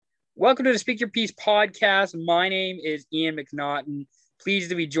Welcome to the Speak Your Piece podcast. My name is Ian McNaughton. Pleased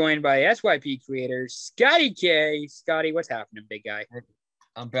to be joined by SYP creator Scotty K. Scotty, what's happening, big guy?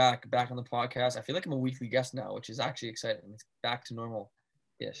 I'm back on the podcast. I feel like I'm a weekly guest now, which is actually exciting. It's back to normal.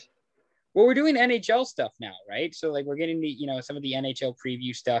 Yes. Well, we're doing NHL stuff now, right? So like we're getting some of the NHL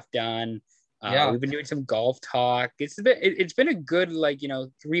preview stuff done. Yeah. We've been doing some golf talk. It's been a good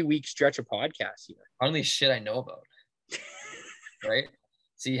 3-week stretch of podcasts here. Only shit I know about. Right?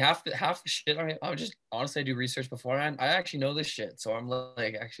 See, half the shit I would just honestly do research beforehand. I actually know this shit, so I'm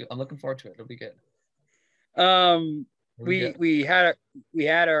looking forward to it. It'll be good. We had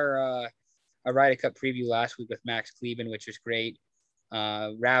our Ryder Cup preview last week with Max Kleben, which was great.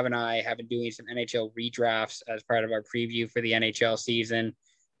 Rav and I have been doing some NHL redrafts as part of our preview for the NHL season.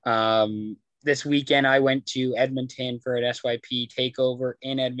 This weekend, I went to Edmonton for an SYP takeover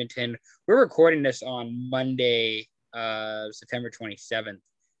in Edmonton. We're recording this on Monday, September 27th,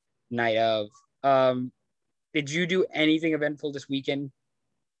 night of. Did you do anything eventful this weekend?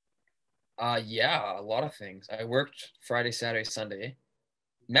 Yeah, a lot of things. I worked Friday, Saturday, Sunday.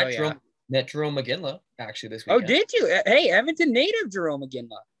 Met Jerome McGinley actually this weekend. Oh, did you? Hey, Edmonton native Jerome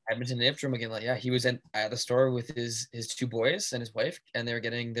McGinley. Edmonton native Jerome McGinley. Yeah, he was at the store with his two boys and his wife, and they were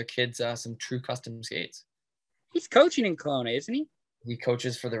getting their kids some true custom skates. He's coaching in Kelowna, isn't he? He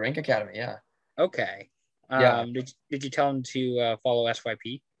coaches for the Rink Academy. Yeah. Okay. Yeah. Did you tell him to follow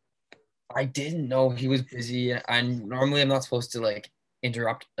SYP? I didn't know he was busy, and normally I'm not supposed to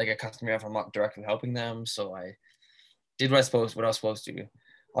interrupt a customer if I'm not directly helping them. So I did what I was supposed to.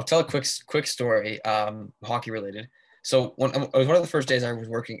 I'll tell a quick story, hockey related. So it was one of the first days I was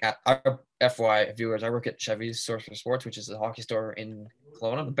working at FY viewers. I work at Chevy's Source for Sports, which is a hockey store in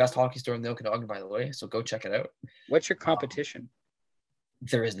Kelowna, the best hockey store in the Okanagan, by the way. So go check it out. What's your competition?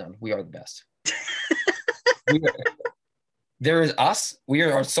 There is none. We are the best. There is us. We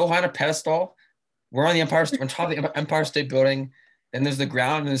are so high on a pedestal. We're on top of the Empire State Building. Then there's the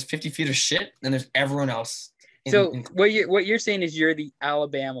ground, and there's 50 feet of shit, and there's everyone else. What you're saying is you're the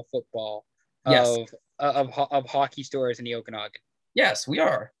Alabama football of hockey stores in the Okanagan. Yes, we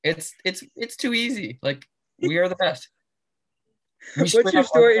are. It's too easy. We are the best. What's your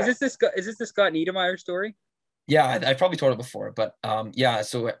story? Is this the Scott Niedermayer story? Yeah, I probably told it before, but yeah.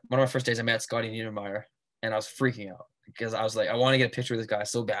 So one of my first days, I met Scotty Niedermayer, and I was freaking out because I was like, I want to get a picture of this guy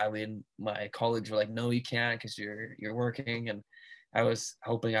so badly, and my colleagues were like, no, you can't because you're working, and I was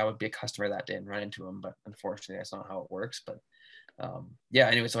hoping I would be a customer that day and run into him, but unfortunately, that's not how it works. But yeah,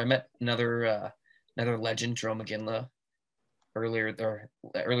 anyway, so I met another legend, Jerome McGinley, earlier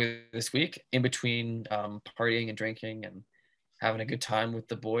this week, in between partying and drinking and having a good time with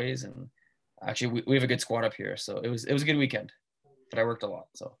the boys. And actually, we have a good squad up here, so it was a good weekend. But I worked a lot,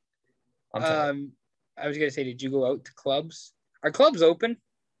 so I'm tired. I was gonna say, did you go out to clubs? Are clubs open?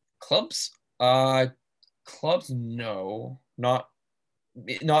 Clubs, no, not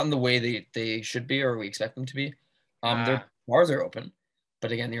in the way they should be or we expect them to be. Their bars are open,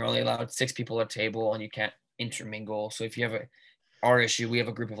 but again, you're only allowed 6 people at a table and you can't intermingle. So if you have our issue, we have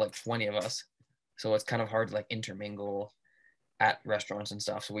a group of 20 of us, so it's kind of hard to intermingle at restaurants and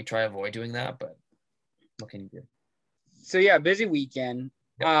stuff. So we try to avoid doing that, but what can you do? So yeah, busy weekend.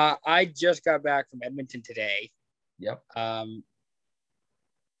 Yep. I just got back from Edmonton today. Yep.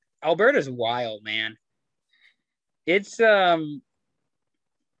 Alberta's wild, man. It's I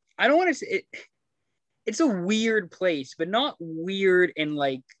don't want to say it. It's a weird place, but not weird in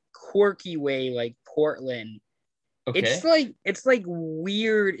quirky way like Portland. Okay. It's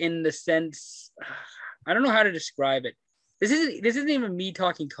weird in the sense, I don't know how to describe it. This isn't even me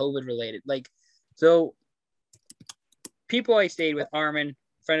talking COVID related. So people I stayed with, Armin,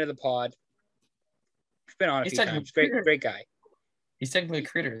 friend of the pod. He's been on a few times. Great guy. He's technically a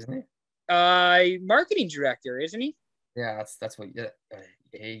creator, isn't he? Marketing director, isn't he? Yeah, that's what.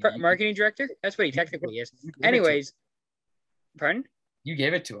 Marketing director? That's what he technically is. Anyways, pardon? You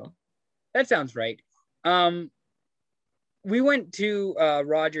gave it to him. That sounds right. We went to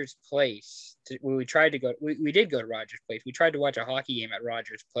Rogers Place. We tried to go. We did go to Rogers Place. We tried to watch a hockey game at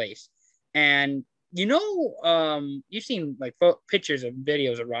Rogers Place, and you've seen pictures and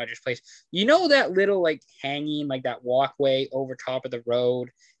videos of Rogers Place. You know that little hanging that walkway over top of the road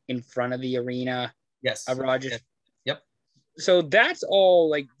in front of the arena. Yes. Of Rogers. Yes. Yep. So that's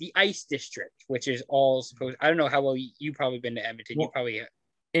all the ice district, which is all supposed. I don't know how well you probably been to Edmonton. Well, you probably.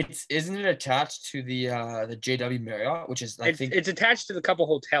 Isn't it attached to the JW Marriott, which is it's attached to the couple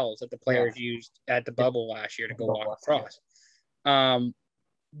hotels that the players used at the bubble last year to go walk across.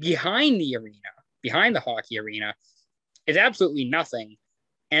 Behind the hockey arena, is absolutely nothing,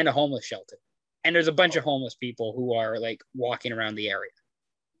 and a homeless shelter. And there's a bunch of homeless people who are walking around the area.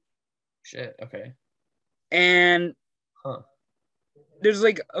 Shit. Okay. And Huh. there's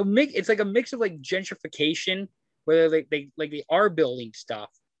like a mix. It's like a mix of like gentrification, where they are building stuff,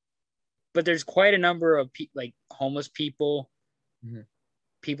 but there's quite a number of like homeless people, Mm-hmm.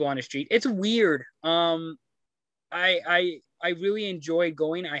 people on the street. It's weird. I really enjoyed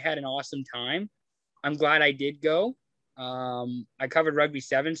going. I had an awesome time. I'm glad I did go. I covered rugby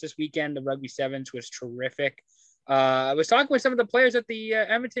sevens this weekend. The rugby sevens was terrific. I was talking with some of the players at the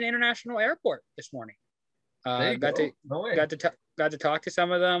Edmonton International Airport this morning. There you Got go. to No way. got to talk to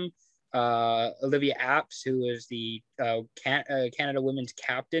some of them. Olivia Apps, who is the Canada women's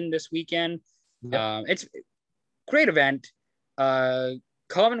captain this weekend. Yep. It's a great event.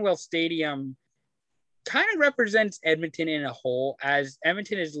 Commonwealth Stadium kind of represents Edmonton in a whole, as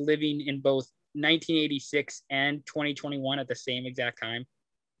Edmonton is living in both 1986 and 2021 at the same exact time.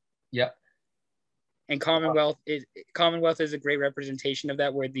 Yep. And Commonwealth is a great representation of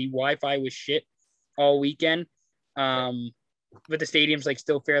that, where the Wi-Fi was shit all weekend. But the stadium's like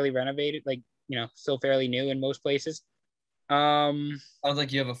still fairly renovated, like, you know, still fairly new in most places. Sounds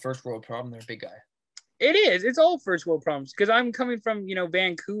like you have a first world problem there, big guy. It is. It's all first world problems, because I'm coming from, you know,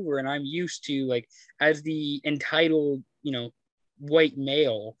 Vancouver, and I'm used to, like, as the entitled, you know, white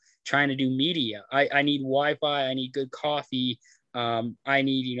male trying to do media. I need Wi-Fi. I need good coffee. I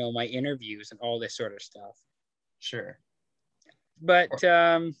need, you know, my interviews and all this sort of stuff. Sure. But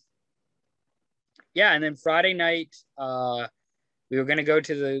yeah, and then Friday night, we were going to go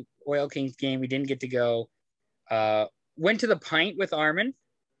to the Oil Kings game. We didn't get to go. Went to the Pint with Armin.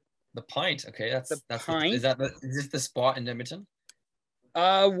 The Pint. Okay, that's Pint. Is this the spot in Edmonton?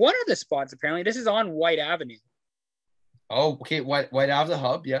 One of the spots, apparently. This is on White Avenue. Oh, okay. White Ave, the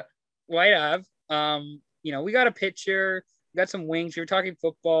hub. Yeah. White Ave. You know, we got a picture, we got some wings. We were talking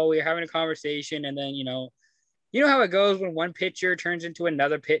football. We were having a conversation, and then, you know how it goes when one pitcher turns into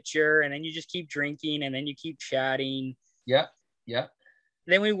another pitcher, and then you just keep drinking, and then you keep chatting. Yeah. Yeah.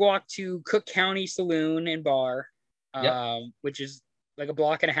 Then we walked to Cook County Saloon and Bar, which is like a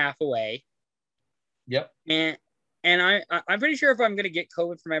block and a half away. Yep. And I'm pretty sure if I'm going to get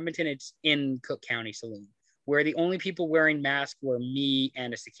COVID from Edmonton, it's in Cook County Saloon, where the only people wearing masks were me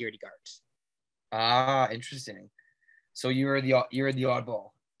and the security guards. Ah, interesting. So you were the oddball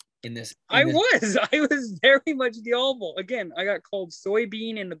in this. I was very much the oddball. Again, I got called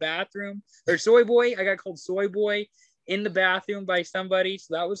soybean in the bathroom, or soy boy. I got called soy boy in the bathroom by somebody,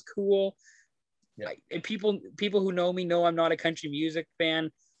 so that was cool. Yeah. And people who know me know I'm not a country music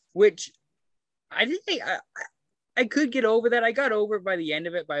fan, which I think I could get over that. I got over it by the end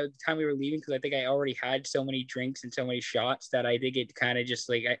of it, by the time we were leaving, because I think I already had so many drinks and so many shots that I think it kind of just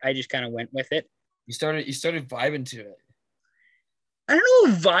like I just kind of went with it. You started vibing to it. I don't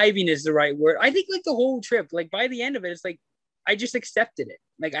know if vibing is the right word. I think like the whole trip, like by the end of it, it's like I just accepted it.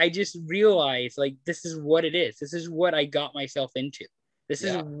 Like I just realized, like, this is what it is. This is what I got myself into. This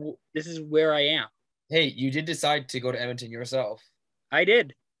is where I am. Hey, you did decide to go to Edmonton yourself. I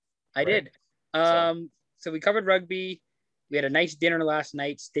did. So we covered rugby. We had a nice dinner last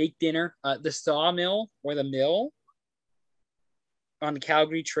night, steak dinner. The Sawmill, or the Mill, on the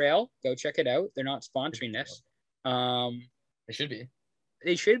Calgary Trail. Go check it out. They're not sponsoring this. They should be.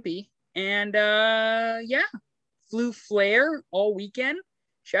 They should be. And yeah, flew Flair all weekend.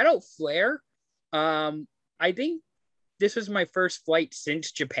 Shout out Flair. I think this was my first flight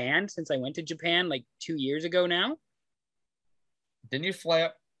since Japan, since I went to Japan like 2 years ago now. Didn't you fly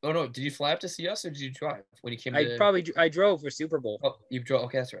up? Oh no, did you fly up to see us, or did you drive when you came? I drove for Super Bowl. Oh, you drove.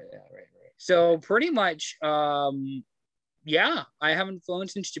 Okay, that's right. Yeah, right. So pretty much, yeah, I haven't flown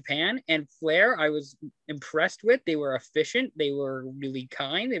since Japan. And Flair, I was impressed with. They were efficient. They were really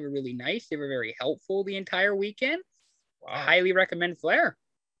kind. They were really nice. They were very helpful the entire weekend. Wow. Highly recommend Flair.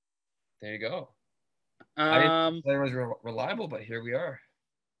 There you go. I didn't think Flair was reliable, but here we are.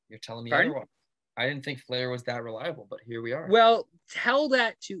 You're telling me otherwise. I didn't think Flair was that reliable, but here we are. Well, tell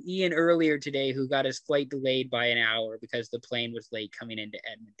that to Ian earlier today, who got his flight delayed by an hour because the plane was late coming into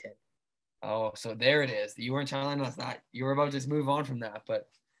Edmonton. Oh, so there it is. You weren't telling us that. You were about to just move on from that, but.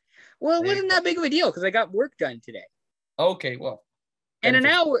 Well, it wasn't that big of a deal because I got work done today. Okay, well. And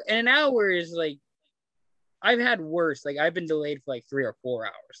an hour is like, I've had worse. Like, I've been delayed for like 3 or 4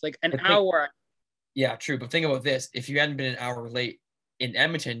 hours. Like an hour. Yeah, true. But think about this. If you hadn't been an hour late in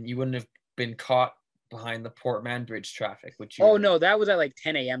Edmonton, you wouldn't have been caught behind the Port Mann Bridge traffic. No, that was at like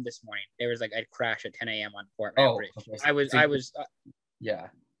 10 a.m. this morning. There was like, I'd crash at 10 a.m. on Port Mann Bridge. Okay.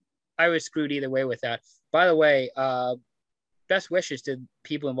 I was screwed either way with that. By the way, best wishes to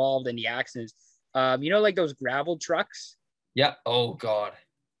people involved in the accidents. You know, like those gravel trucks? Yeah. Oh God.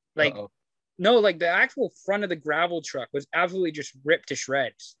 Like, no, like the actual front of the gravel truck was absolutely just ripped to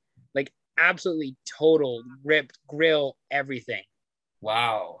shreds. Like absolutely total ripped grill everything.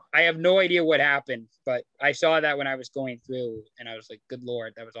 Wow. I have no idea what happened, but I saw that when I was going through, and I was like, "Good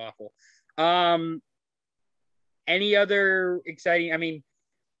Lord, that was awful." Um, any other exciting? I mean,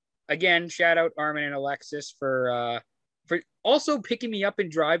 again, shout out Armin and Alexis for also picking me up and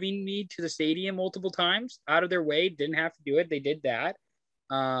driving me to the stadium multiple times out of their way. Didn't have to do it. They did that.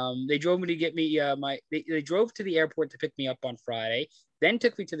 They drove me to get me they drove to the airport to pick me up on Friday, then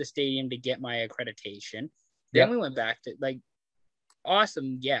took me to the stadium to get my accreditation. Then Yep. we went back to like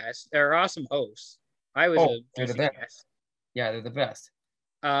awesome guests or awesome hosts. I was Oh, a they're the decent best. guest. Yeah, they're the best.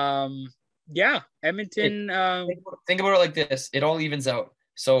 Yeah, Edmonton. Think about it like this: it all evens out.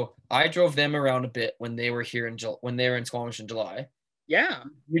 So I drove them around a bit when they were here when they were in Squamish in July. Yeah.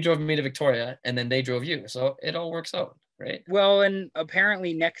 You drove me to Victoria, and then they drove you. So it all works out, right? Well, and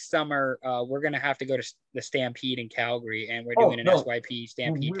apparently next summer we're gonna have to go to the Stampede in Calgary, and we're Oh doing an no, SYP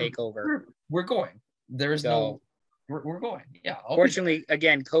Stampede takeover. we're going. There's So, no, we're going. Yeah, fortunately,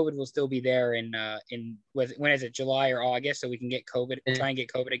 again, COVID will still be there in when is it, July or August, so we can get COVID, try and get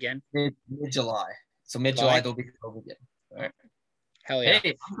COVID again. mid July. So mid July they'll be COVID again. All right. Hell yeah!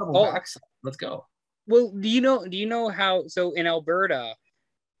 Hey, I'm coming Oh, back. So let's go. well, do you know how? So in Alberta,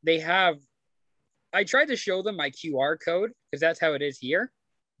 they have. I tried to show them my QR code because that's how it is here.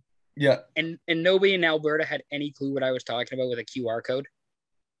 Yeah. And nobody in Alberta had any clue what I was talking about with a QR code.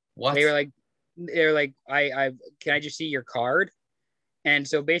 What? They're like, I can I just see your card? And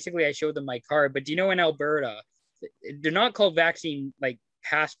so basically I showed them my card. But do you know in Alberta, they're not called vaccine like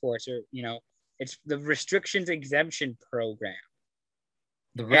passports or, you know, it's the restrictions exemption program.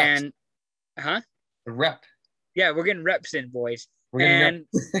 The reps. And The rep. Yeah, we're getting reps in, boys. We're getting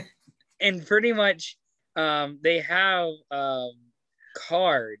and pretty much they have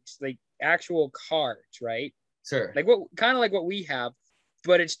cards, like actual cards, right? Sure. Like what kind of like what we have,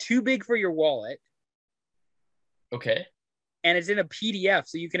 but it's too big for your wallet. Okay. And it's in a PDF,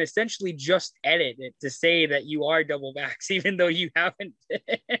 so you can essentially just edit it to say that you are double vax, even though you haven't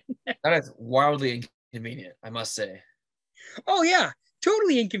been. That is wildly inconvenient, I must say. Oh yeah,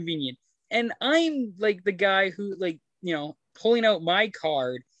 totally inconvenient. And I'm like the guy who, like, you know, pulling out my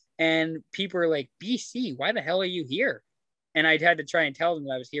card, and people are like, "BC, why the hell are you here?" And I'd had to try and tell them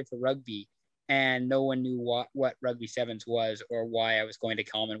that I was here for rugby, and no one knew what Rugby Sevens was or why I was going to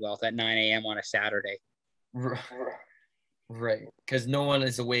Commonwealth at 9 a.m. on a Saturday. Right, because no one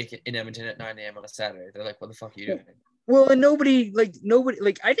is awake in Edmonton at 9 a.m. on a Saturday. They're like, "What the fuck are you doing?" Well, and nobody, I think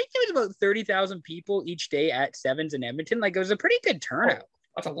there was about 30,000 people each day at Sevens in Edmonton. Like, it was a pretty good turnout. Oh,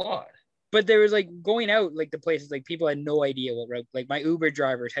 that's a lot. But there was like going out, like the places, like people had no idea what like my Uber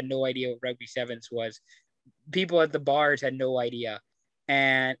drivers had no idea what Rugby Sevens was. People at the bars had no idea.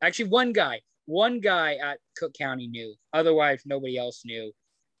 And actually one guy at Cook County knew. Otherwise, nobody else knew.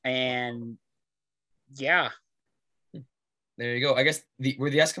 And yeah. There you go. I guess were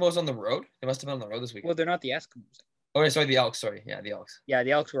the Eskimos on the road? They must have been on the road this weekend. Well, they're not the Eskimos. Oh, sorry, the Elks. Sorry. Yeah, the Elks. Yeah,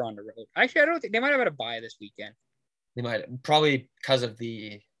 the Elks were on the road. Actually, I don't think they might have had a bye this weekend. They might, probably because of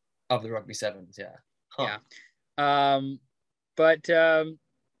the Rugby Sevens. Yeah. Huh. Yeah. But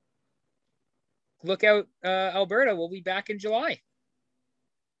look out, Alberta. We'll be back in July.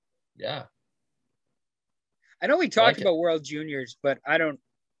 Yeah. I know we talked about World Juniors, but I don't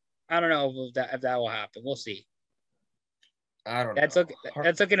know if that will happen. We'll see. I don't know.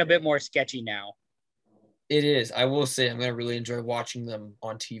 That's looking a bit more sketchy now. It is. I will say I'm gonna really enjoy watching them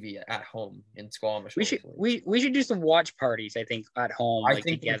on TV at home in Squamish. We should do some watch parties, I think, at home, I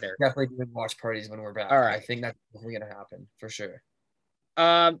think together. Definitely doing watch parties when we're back. All right. I think that's definitely gonna happen for sure.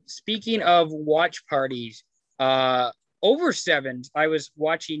 Speaking of watch parties, over Sevens, I was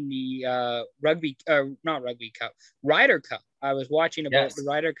watching the not Rugby Cup, Ryder Cup. I was watching about the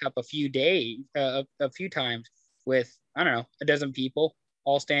Ryder Cup a few times with, I don't know, a dozen people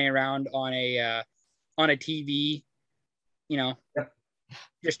all standing around on a TV, you know,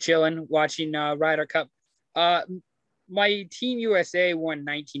 just chilling, watching Ryder Cup. My Team USA won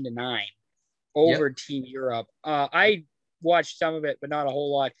 19-9 over Team Europe. I watched some of it, but not a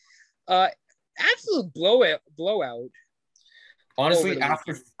whole lot. Absolute blowout. Honestly,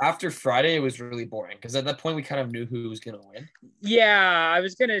 after Friday, it was really boring because at that point we kind of knew who was gonna win. Yeah, I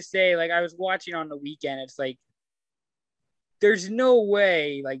was gonna say, like, I was watching on the weekend. It's like there's no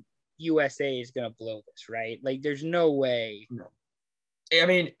way like USA is gonna blow this, right? Like, there's no way. No. I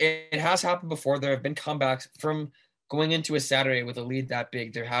mean, it has happened before. There have been comebacks from going into a Saturday with a lead that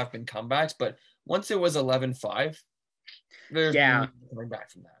big. There have been comebacks, but once it was 11-5, there's no coming back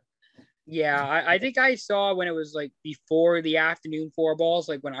from that. Yeah, I think I saw when it was like before the afternoon four balls,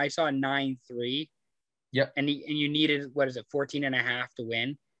 like when I saw 9-3. Yep. And you needed, what is it, 14.5 to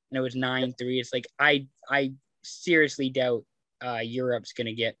win. and it was 9-3. It's like I seriously doubt Europe's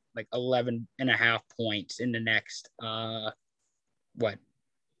gonna get like 11.5 points in the next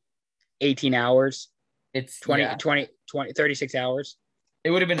 18 hours, It's 36 hours. It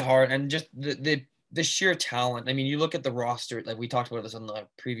would have been hard, and just the sheer talent. I mean, you look at the roster, like we talked about this on the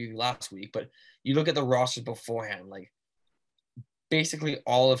preview last week, but you look at the roster beforehand, like basically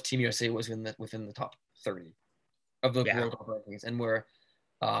all of Team USA was within the top 30 of the World Cup rankings, and where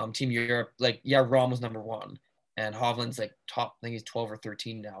Team Europe, like Rom was number 1, and Hovland's like top. I think he's 12 or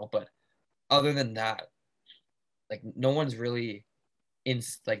 13 now, but other than that, like no one's really in.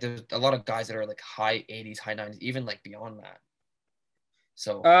 Like there's a lot of guys that are like high 80s, high 90s, even like beyond that.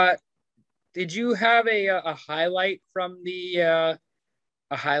 So, did you have a highlight from the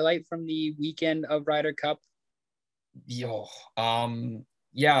weekend of Ryder Cup? Yeah,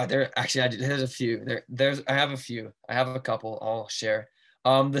 there's a few. I have a few. I have a couple. I'll share.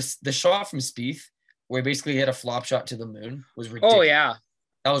 The shot from Spieth, where he basically hit a flop shot to the moon, was ridiculous. Oh yeah,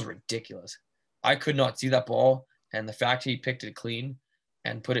 that was ridiculous. I could not see that ball, and the fact he picked it clean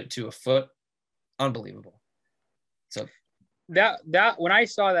and put it to a foot, unbelievable. So that when I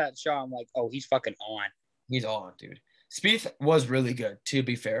saw that shot, I'm like, oh, he's fucking on. He's on, dude. Spieth was really good. To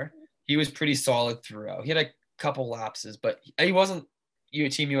be fair, he was pretty solid throughout. He had a couple lapses, but he wasn't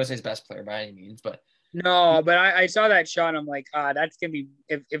Team USA's best player by any means. But no, but I saw that shot, and I'm like, that's gonna be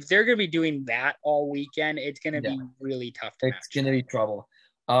if they're gonna be doing that all weekend, it's gonna be really tough to match. It's gonna be trouble.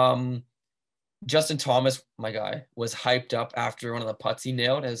 Justin Thomas, my guy, was hyped up after one of the putts he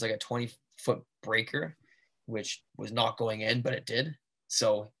nailed. It was like a 20-foot breaker, which was not going in, but it did.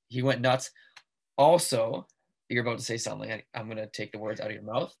 So he went nuts. Also, you're about to say something. I'm going to take the words out of your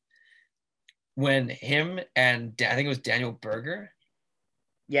mouth. When him and I think it was Daniel Berger.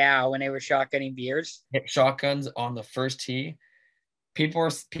 Yeah, when they were shotgunning beers. Hit shotguns on the first tee.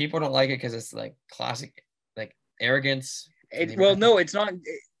 People don't like it because it's like classic, like arrogance. No, it's not.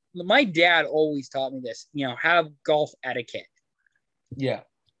 My dad always taught me this, have golf etiquette. Yeah.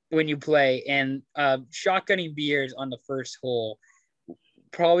 When you play, and shotgunning beers on the first hole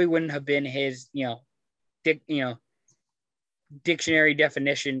probably wouldn't have been his, dictionary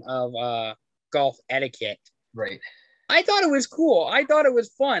definition of golf etiquette. Right. I thought it was cool. I thought it was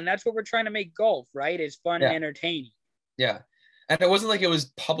fun. That's what we're trying to make golf, right? It's fun and entertaining. Yeah. And it wasn't like it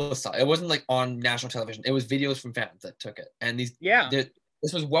was publicized. It wasn't like on national television. It was videos from fans that took it. And this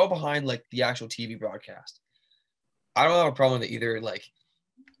was well behind like the actual TV broadcast. I don't have a problem with it either. Like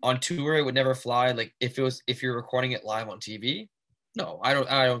on tour, it would never fly. Like if you're recording it live on TV, no, I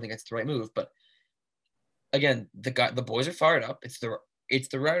don't think it's the right move. But again, the boys are fired up. It's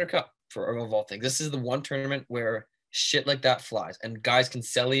the Ryder Cup of all things. This is the one tournament where shit like that flies, and guys can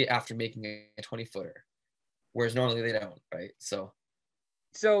celly after making a 20-footer, whereas normally they don't, right? So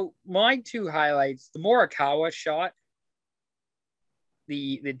my two highlights: the Morikawa shot,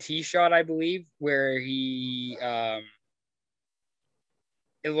 the tee shot, I believe, where he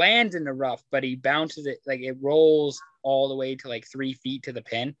it lands in the rough, but he bounces it, like it rolls all the way to like 3 feet to the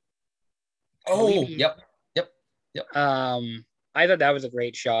pin. Oh, yep. I thought that was a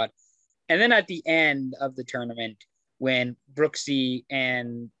great shot. And then at the end of the tournament, when Brooksy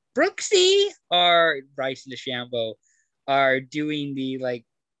or Bryson DeChambeau are doing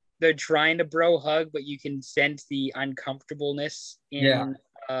they're trying to bro hug, but you can sense the uncomfortableness in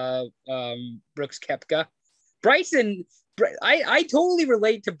Brooks Koepka. Bryson, I totally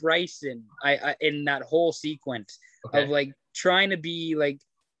relate to Bryson. I in that whole sequence of like trying to be like,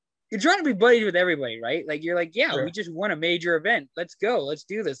 you're trying to be buddies with everybody, right? Like you're like, yeah, sure. We just won a major event. Let's go. Let's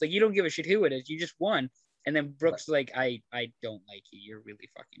do this. Like you don't give a shit who it is. You just won. And then Brooks like, I don't like you. You're really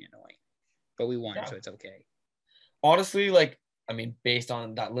fucking annoying. But we won, so it's okay. Honestly, like, I mean, based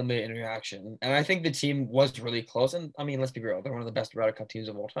on that limited interaction, and I think the team was really close. And I mean, let's be real, they're one of the best Ryder Cup teams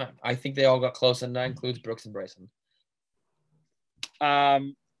of all time. I think they all got close, and that includes Brooks and Bryson.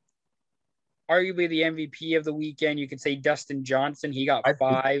 Arguably the MVP of the weekend, you could say Dustin Johnson. He got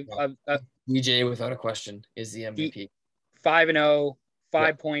 5 of DJ without a question is the MVP. 5-0,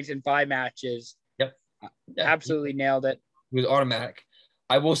 5 points in 5 matches. Yep. Absolutely nailed it. It was automatic.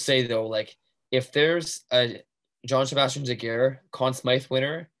 I will say though, like if there's a John Sebastian Zaguer Conn Smythe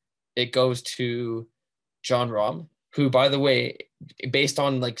winner, it goes to Jon Rahm, who, by the way, based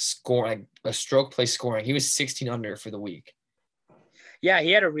on like score, like a stroke play scoring, he was 16 under for the week. Yeah,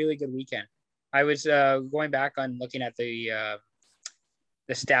 he had a really good weekend. I was going back on looking at the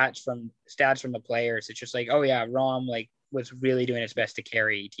stats from the players. It's just like, oh yeah, Rahm like was really doing his best to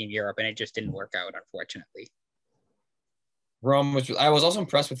carry Team Europe, and it just didn't work out, unfortunately. I was also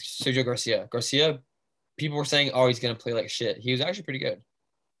impressed with Sergio Garcia. People were saying, oh, he's gonna play like shit. He was actually pretty good.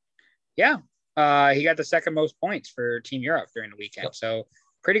 Yeah. He got the second most points for Team Europe during the weekend. Yep. So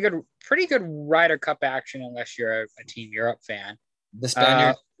pretty good Ryder Cup action unless you're a Team Europe fan. The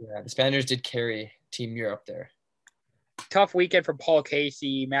Spaniards did carry Team Europe there. Tough weekend for Paul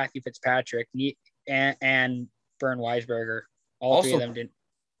Casey, Matthew Fitzpatrick, and Bern Weisberger. All three of them didn't.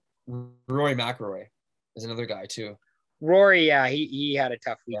 Rory McIlroy is another guy too. Rory, yeah, he had a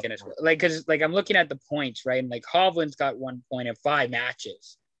tough weekend as well. Like, because like I'm looking at the points, right? And like Hovland's got 1 point in 5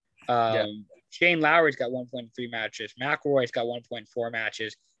 matches. Shane Lowry's got 1 point in 3 matches. McIlroy's got 1.4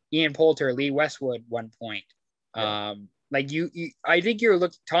 matches. Ian Poulter, Lee Westwood, 1 point. Like you I think you're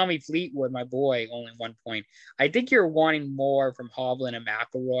looking. Tommy Fleetwood, my boy, only 1 point. I think you're wanting more from Hovland and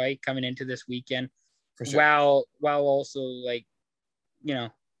McIlroy coming into this weekend, for sure. While also like, you know,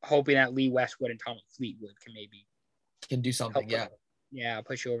 hoping that Lee Westwood and Tommy Fleetwood can do something.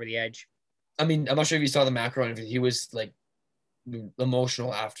 Push you over the edge. I mean, I'm not sure if you saw the McIlroy interview. He was like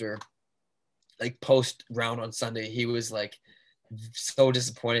emotional after, like, post round on Sunday. He was like so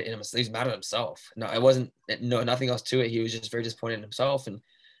disappointed in himself. He was mad at himself. No, it wasn't. No, nothing else to it. He was just very disappointed in himself, and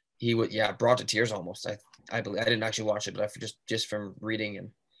he would brought to tears almost. I believe I didn't actually watch it, but I just from reading and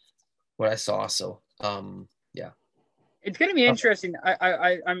what I saw. So it's gonna be interesting.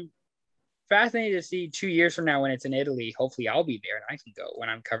 I'm fascinated to see 2 years from now when it's in Italy. Hopefully, I'll be there and I can go when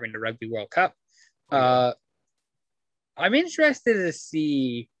I'm covering the Rugby World Cup. I'm interested to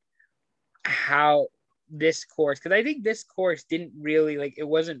see how this course, because I think this course didn't really it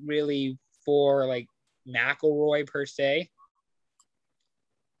wasn't really for like McIlroy per se.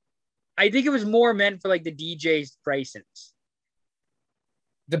 I think it was more meant for like the DJs, Brysons.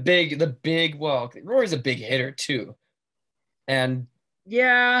 The big. Well, Rory's a big hitter too, and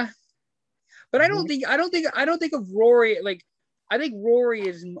yeah, but I don't think of Rory like. I think Rory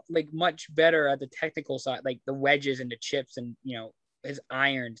is like much better at the technical side, like the wedges and the chips and, you know, his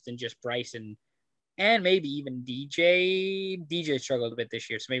irons than just Bryson, and maybe even DJ. DJ struggled a bit this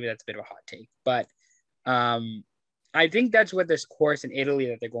year, so maybe that's a bit of a hot take. But I think that's what this course in Italy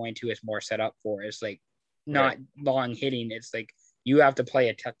that they're going to is more set up for. Is like not long hitting. It's like you have to play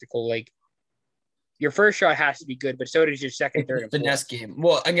a technical, like your first shot has to be good, but so does your second, third, and finesse game.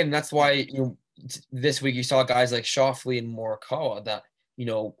 Well, again, that's why this week you saw guys like Schauffele and Morikawa that, you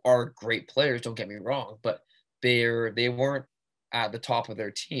know, are great players. Don't get me wrong, but they weren't at the top of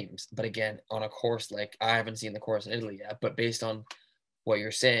their teams. But again, on a course like, I haven't seen the course in Italy yet, but based on what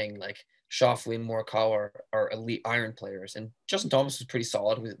you're saying, like Schauffele and Morikawa are elite iron players, and Justin Thomas was pretty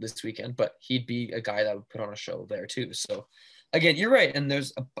solid this weekend, but he'd be a guy that would put on a show there too. So again, you're right, and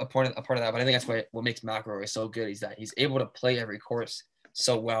there's a part of that, but I think that's what makes McIlroy so good is that he's able to play every course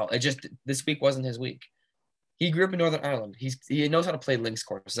so well. It just, this week wasn't his week. He grew up in Northern Ireland. He knows how to play links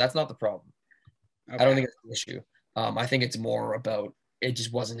course. So that's not the problem. Okay. I don't think it's an issue. I think it's more about it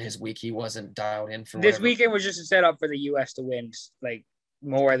just wasn't his week. He wasn't dialed in for this weekend. Was just a setup for the U.S. to win, like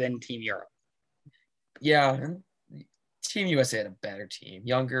more than Team Europe. Yeah, and Team USA had a better team,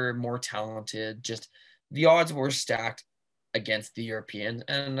 younger, more talented. Just the odds were stacked against the European,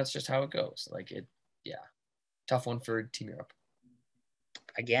 and that's just how it goes. Like tough one for Team Europe.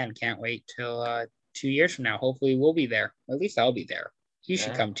 Again, can't wait till 2 years from now. Hopefully we'll be there. At least I'll be there. You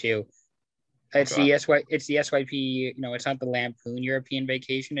should come too. It's the SYP, you know, it's not the Lampoon European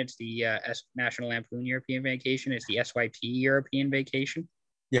Vacation. It's the National Lampoon European Vacation. It's the SYP European Vacation.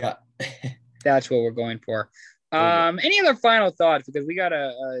 Yeah. That's what we're going for. Any other final thoughts? Because we got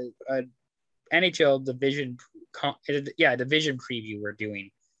a NHL division preview we're doing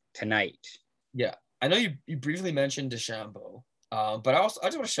tonight. Yeah. I know you briefly mentioned DeChambeau. But I just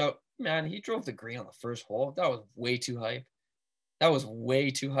want to shout, man, he drove the green on the first hole. That was way too hype.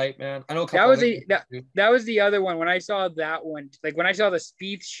 Man. I know that was the other one. When I saw that one, like when I saw the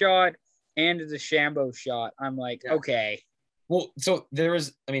Spieth shot and the DeChambeau shot, I'm like, okay. Well, so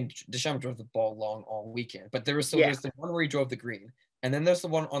DeChambeau drove the ball long all weekend, but there's the one where he drove the green, and then there's the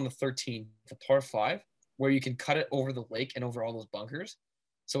one on the 13th, the par 5, where you can cut it over the lake and over all those bunkers.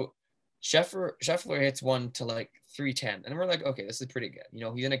 So Scheffler hits one to like 310, and we're like, okay, this is pretty good. You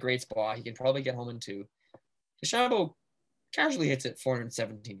know, he's in a great spot. He can probably get home in 2. DeChambeau casually hits it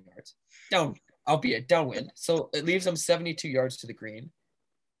 417 yards down, albeit downwind. So it leaves him 72 yards to the green,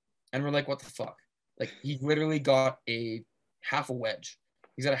 and we're like, what the fuck? Like, he literally got a half a wedge.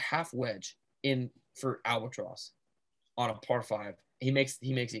 He's got a half wedge in for albatross on a par 5. He makes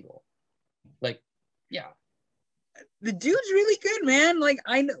eagle. Like, yeah. The dude's really good, man. Like,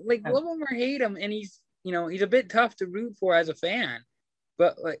 I love him or hate him, and he's a bit tough to root for as a fan.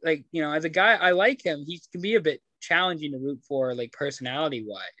 But like you know, as a guy, I like him. He can be a bit challenging to root for, like personality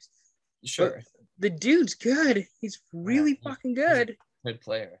wise. Sure. But the dude's good. He's really fucking good. Good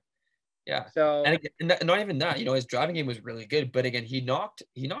player. Yeah. So And again, not even that, his driving game was really good, but again, he knocked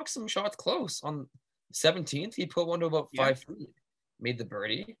some shots close. On 17th, he put one to about yeah, 5 feet, made the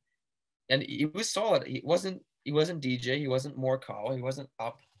birdie, and he was solid. He wasn't DJ, he wasn't Morikawa, he wasn't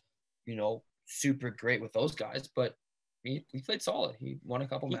up, super great with those guys, but he played solid. He won a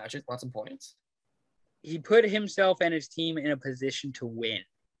couple he, matches, got some points. he put himself and his team in a position to win. Is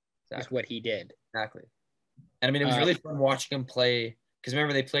Exactly. what he did. Exactly. And I mean, it was really fun watching him play, because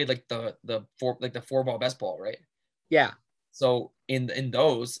remember they played like the four ball best ball, right? Yeah. So in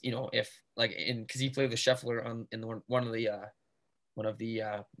those, if like because he played with Scheffler in one of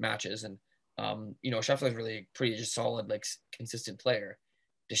the matches, and Scheffler's really pretty just solid, like consistent player.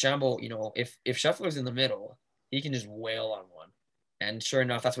 DeChambeau, if Scheffler's in the middle, he can just wail on one. And sure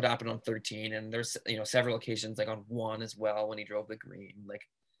enough, that's what happened on 13. And there's several occasions like on one as well when he drove the green, like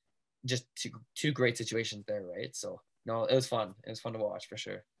just two great situations there, right? So no, it was fun. It was fun to watch for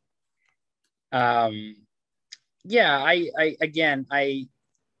sure. Yeah, I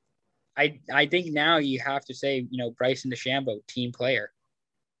think now you have to say, Bryson DeChambeau, team player.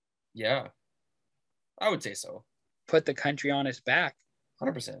 Yeah, I would say so. Put the country on his back.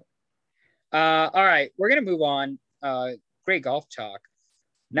 100%. All right, we're gonna move on. Great golf talk.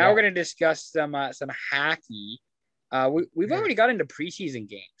 Now we're gonna discuss some hockey. We've already got into preseason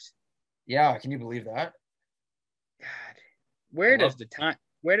games. Yeah, can you believe that? God, where does the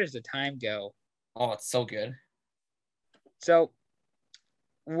time go? Oh, it's so good. So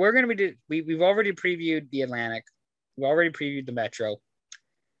we're gonna we've already previewed the Atlantic. We've already previewed the Metro.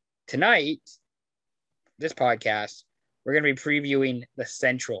 Tonight, this podcast, we're gonna be previewing the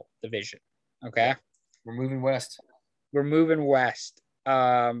Central Division. Okay. We're moving west. We're moving west.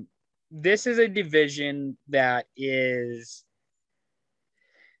 This is a division that is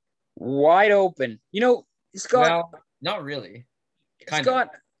wide open. Scott. Well, not really. Scott,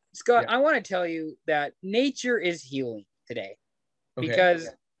 yeah. I want to tell you that nature is healing today because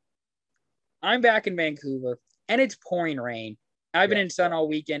I'm back in Vancouver and it's pouring rain. I've been in sun all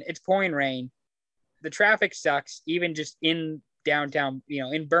weekend. It's pouring rain. The traffic sucks, even just in downtown,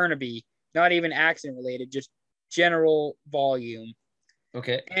 in Burnaby, not even accident related, just general volume.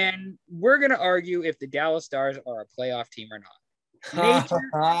 Okay. And we're going to argue if the Dallas Stars are a playoff team or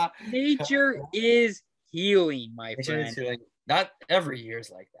not. Nature is healing, my friend. Not every year is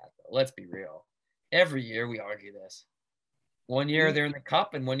like that, though. Let's be real. Every year we argue this. One year they're in the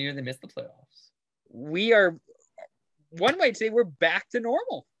cup, and one year they miss the playoffs. One might say we're back to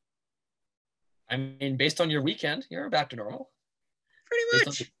normal. I mean, based on your weekend, you're back to normal. Pretty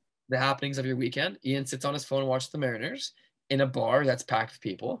much. The happenings of your weekend. Ian sits on his phone and watches the Mariners in a bar that's packed with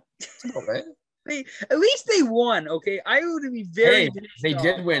people. Right? At least they won, okay? I would be very. Hey, they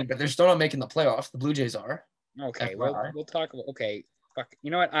did win, but they're still not making the playoffs. The Blue Jays are. Okay, we'll talk about. Okay, fuck.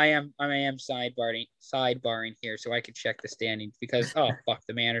 You know what? I am sidebarring here, so I can check the standings because fuck,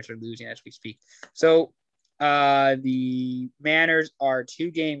 the Mariners are losing as we speak. So, the Mariners are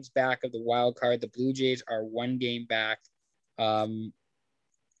 2 games back of the wild card. The Blue Jays are 1 game back.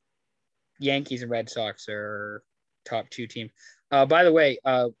 Yankees and Red Sox are top 2 teams. By the way,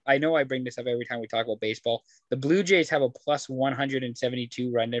 I know I bring this up every time we talk about baseball. The Blue Jays have a plus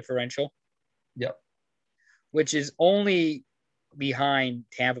 172 run differential. Yep. Which is only behind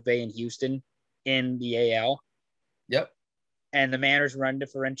Tampa Bay and Houston in the AL. Yep. And the Mariners run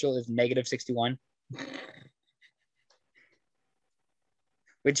differential is negative 61.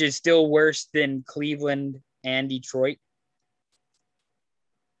 Which is still worse than Cleveland and Detroit.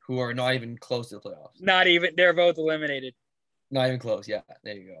 Who are not even close to the playoffs. Not even. They're both eliminated. Not even close. Yeah,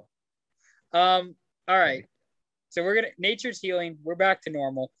 there you go. All right. So nature's healing. We're back to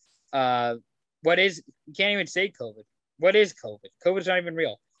normal. You can't even say COVID. What is COVID? COVID's not even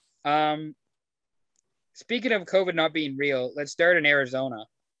real. Speaking of COVID not being real, let's start in Arizona.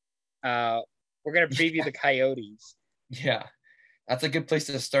 We're going to preview the Coyotes. Yeah, that's a good place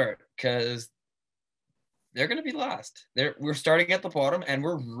to start because they're going to be last. We're starting at the bottom, and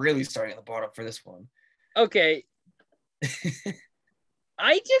we're really starting at the bottom for this one. Okay.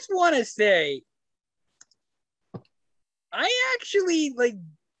 I just want to say, I actually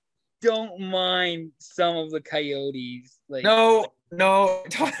don't mind some of the Coyotes. No,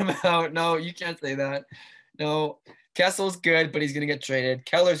 talk about no. You can't say that. No, Kessel's good, but he's gonna get traded.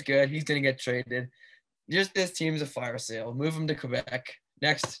 Keller's good, he's gonna get traded. Just this team's a fire sale. Move him to Quebec.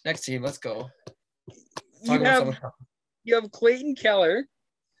 Next team, let's go. You have Clayton Keller,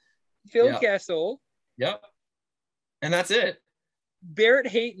 Phil Kessel. Yep. And that's it. Barrett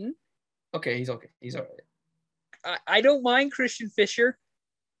Hayton. Okay, he's okay. He's all right. I don't mind Christian Fisher.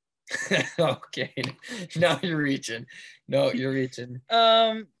 Okay, now you're reaching. No, you're reaching.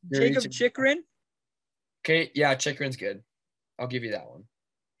 You're Jacob reaching. Chikrin. Okay, yeah, Chikrin's good. I'll give you that one.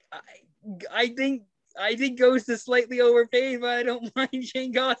 I think Ghost is slightly overpaid, but I don't mind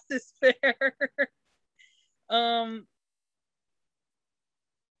Shane Gostis fair.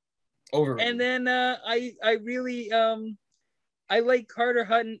 Overrated. And then I really I like Carter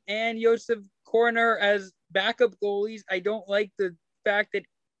Hutton and Joseph Corner as backup goalies. I don't like the fact that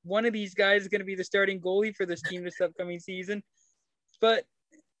one of these guys is going to be the starting goalie for this team this upcoming season. But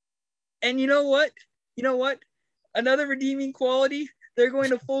and you know what? You know what? Another redeeming quality. They're going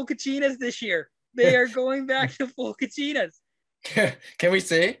to full Kachinas this year. They are going back to full Kachinas. Can we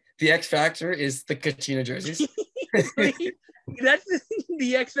say the X factor is the Kachina jerseys? That's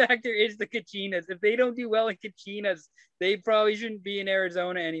the X factor is the Kachinas. If they don't do well in Kachinas, they probably shouldn't be in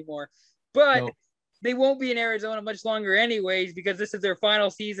Arizona anymore. But they won't be in Arizona much longer anyways, because this is their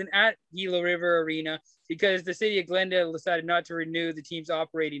final season at Gila River Arena, because the city of Glendale decided not to renew the team's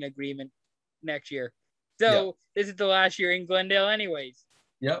operating agreement next year. So This is the last year in Glendale anyways.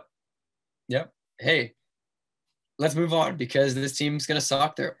 Yep. Hey, let's move on because this team's gonna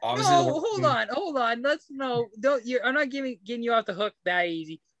suck. They're obviously hold on. I'm not getting you off the hook that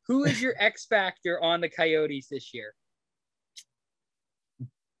easy. Who is your X factor on the Coyotes this year?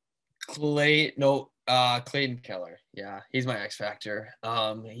 Clayton Keller. Yeah, he's my X factor.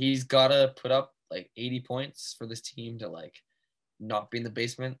 He's gotta put up like 80 points for this team to like not be in the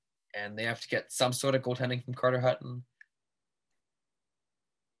basement, and they have to get some sort of goaltending from Carter Hutton.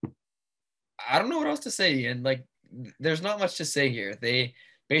 I don't know what else to say, and like there's not much to say here. They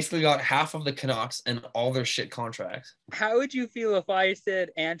basically got half of the Canucks and all their shit contracts. How would you feel if I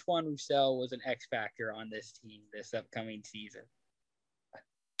said Antoine Roussel was an X factor on this team this upcoming season?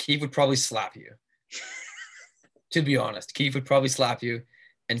 Keith would probably slap you. To be honest, Keith would probably slap you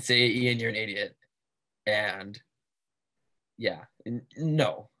and say, Ian, you're an idiot. And yeah,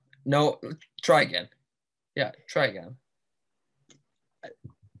 no, try again. Yeah, try again.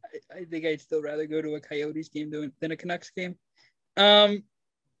 I think I'd still rather go to a Coyotes game than a Canucks game. Because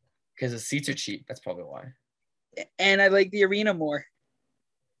the seats are cheap. That's probably why. And I like the arena more.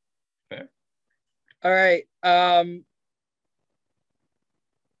 Fair. All right.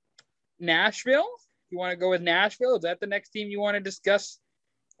 Nashville? You want to go with Nashville? Is that the next team you want to discuss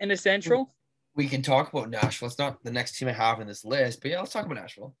in the Central? We can talk about Nashville. It's not the next team I have in this list, but yeah, let's talk about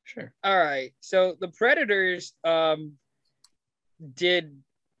Nashville. Sure. All right. So the Predators did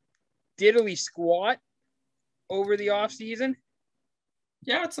diddly squat over the offseason.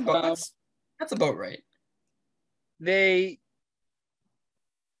 Yeah, that's about right. They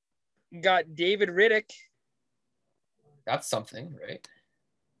got David Rittich. That's something, right?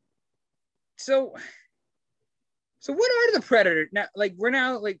 So what are the Predators now?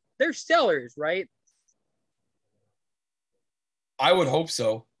 Like they're sellers, right? I would hope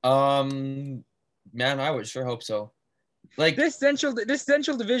so. Man, I would sure hope so. Like this central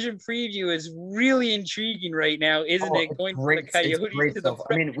division preview is really intriguing right now, isn't it? Going to the Coyotes.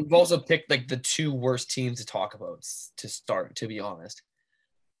 I mean, we've also picked like the two worst teams to talk about to start, to be honest.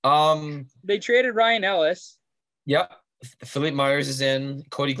 They traded Ryan Ellis. Yep. Philippe Myers is in,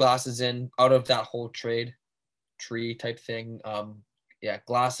 Cody Glass is in, out of that whole trade tree type thing.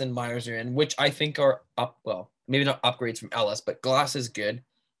 Glass and Myers are in, which I think are up, well, maybe not upgrades from Ellis, but Glass is good.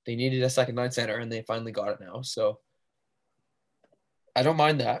 They needed a second line center and they finally got it now. So I don't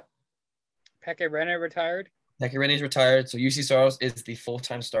mind that. Pekka Rinne retired. Pekka Rinne's retired. So UC Saros is the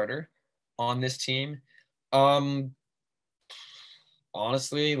full-time starter on this team.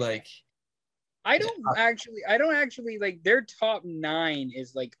 Honestly, like I don't actually like their top 9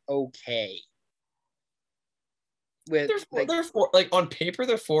 is like okay. With they're on paper,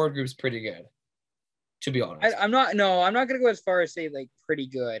 their forward group's pretty good. To be honest, I'm not gonna go as far as say like pretty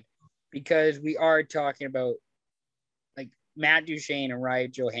good, because we are talking about like Matt Duchene and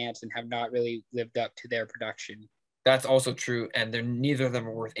Ryan Johansson have not really lived up to their production. That's also true, and neither of them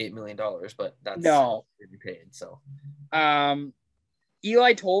are worth $8 million, but that's paid. So,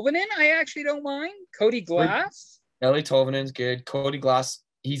 Eli Tolvanen, I actually don't mind. Cody Glass. Eli Tolvanen's good. Cody Glass,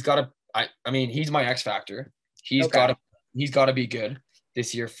 he's got to. I mean, he's my X factor. He's got to be good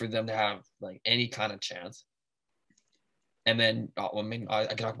this year for them to have like any kind of chance. And then, I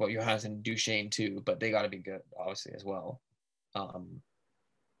can talk about Johansson and Duchene too, but they got to be good, obviously, as well.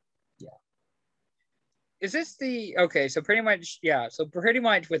 Is this okay? So pretty much, yeah. So pretty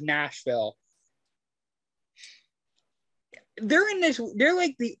much with Nashville, they're in this. They're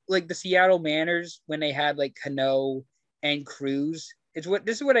like the Seattle Mariners when they had like Cano and Cruz. This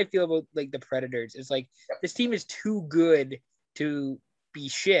is what I feel about like the Predators. It's like this team is too good to be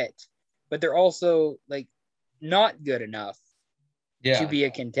shit, but they're also like not good enough to Yeah, be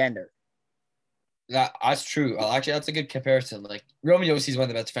a contender. that's true. Actually, that's a good comparison. Like Roman Yossi is one of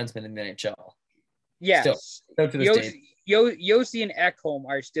the best defensemen in the NHL. Yes, Still to this day. Yossi and Ekholm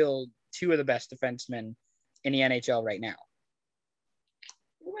are still two of the best defensemen in the NHL right now.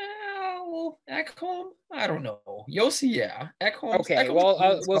 Well, Ekholm, I don't know. Yossi, yeah. Okay,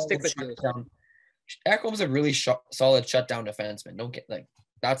 we'll stick with Yossi. Ekholm's a really solid shutdown defenseman. Don't get like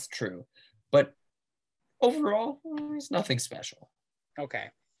that's true, but overall, it's nothing special. Okay,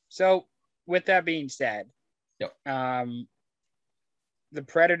 so with that being said, yep. The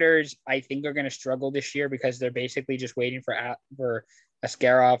Predators, I think, are going to struggle this year because they're basically just waiting for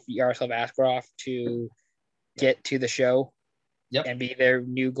Askarov, Yaroslav Askarov to get to the show and be their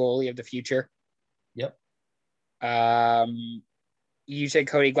new goalie of the future. Yep. You said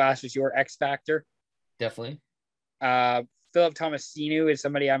Cody Glass was your X factor. Definitely. Philip Tomasinu is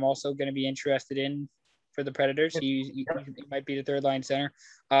somebody I'm also going to be interested in for the Predators. He might be the third line center.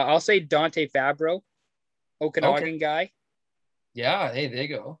 I'll say Dante Fabro, Okanagan guy. Yeah, hey, there you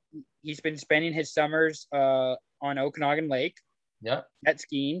go. He's been spending his summers on Okanagan Lake. Yeah. Jet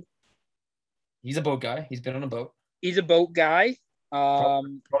skiing. He's a boat guy. He's been on a boat. He's a boat guy.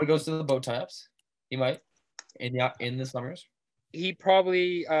 Probably goes to the boat tie-ups. He might in the summers. He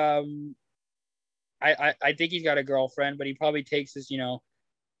probably I think he's got a girlfriend, but he probably takes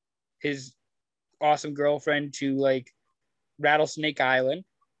his awesome girlfriend to like Rattlesnake Island,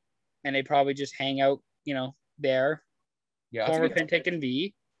 and they probably just hang out, there. Yeah. Former Penticton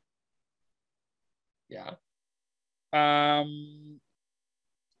V. Yeah.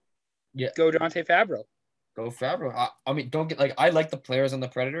 Go Dante Fabro. Go Fabro. I mean, don't get like I like the players on the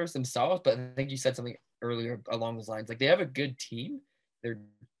Predators themselves, but I think you said something earlier along those lines. Like they have a good team. They're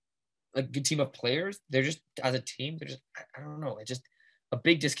like a good team of players. They're just as a team. They're just I don't know. It's just a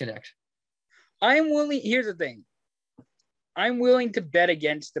big disconnect. Here's the thing. I'm willing to bet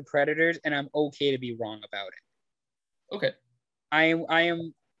against the Predators, and I'm okay to be wrong about it. Okay. I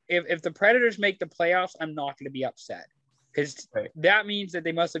am. If the Predators make the playoffs, I'm not going to be upset because that means that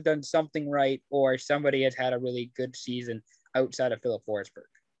they must have done something right, or somebody has had a really good season outside of Philip Forsberg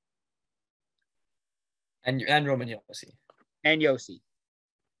and Roman Yossi and Yossi.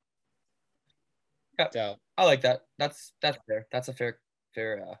 Yeah, so I like that. That's fair. That's a fair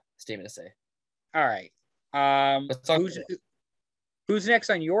statement to say. All right. Who's next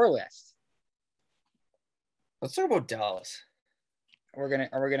on your list? Let's talk about Dallas. Are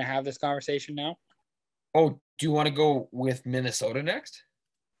we gonna have this conversation now? Oh, do you want to go with Minnesota next?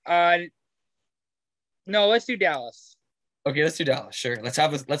 No, let's do Dallas. Okay, let's do Dallas. Sure. Let's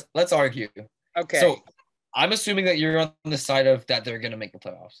have this. Let's argue. Okay. So I'm assuming that you're on the side of that they're gonna make the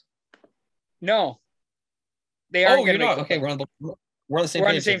playoffs. No. They aren't. Oh, you're not. Okay, we're on the same. We're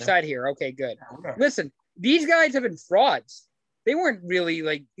on the same side here. Okay, good. Okay. Listen, these guys have been frauds. They weren't really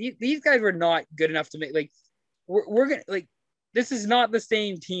like these guys were not good enough to make like. We're gonna like this is not the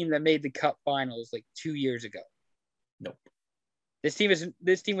same team that made the Cup Finals like 2 years ago. Nope. This team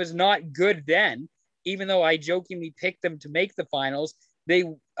was not good then, even though I jokingly picked them to make the finals.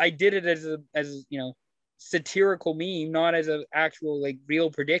 I did it as a satirical meme, not as an actual like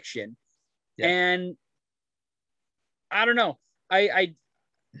real prediction. Yeah. And I don't know. I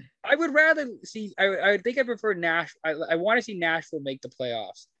would rather see. I think I prefer Nashville. I want to see Nashville make the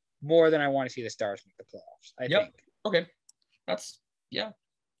playoffs more than I want to see the Stars make the playoffs. I think. Okay. That's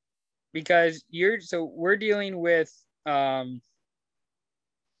because we're dealing with Anton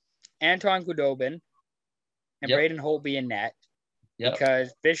Khudobin and Braden Holtby in net. Yep.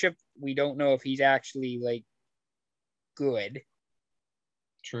 Because Bishop, we don't know if he's actually like good.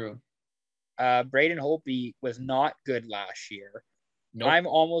 True. Braden Holtby was not good last year. Nope. I'm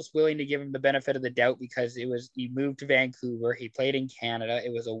almost willing to give him the benefit of the doubt because he moved to Vancouver. He played in Canada.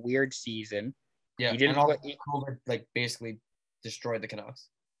 It was a weird season. Yeah, he didn't COVID like basically destroyed the Canucks.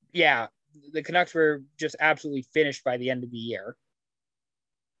 Yeah, the Canucks were just absolutely finished by the end of the year.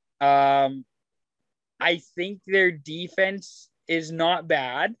 I think their defense is not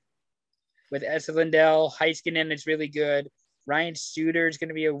bad. With Esa Lindell, Heiskanen is really good. Ryan Suter is going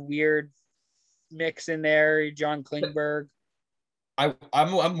to be a weird mix in there. John Klingberg.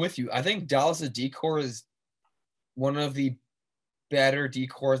 I'm with you. I think Dallas's decor is one of the better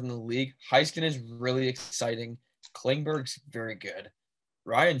decors in the league. Heiskanen is really exciting. Klingberg's very good.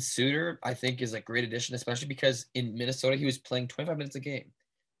 Ryan Suter, I think, is a great addition, especially because in Minnesota he was playing 25 minutes a game.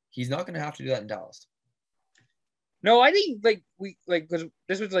 He's not going to have to do that in Dallas. No, I think because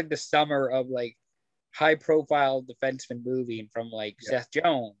this was like the summer of like high profile defensemen moving from like Seth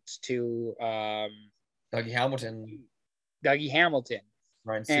Jones to Dougie Hamilton.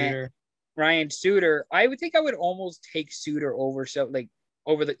 Ryan And Suter. Ryan Suter, I would think I would almost take Suter over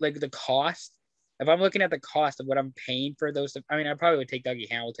over the cost. If I'm looking at the cost of what I'm paying for those, I mean, I probably would take Dougie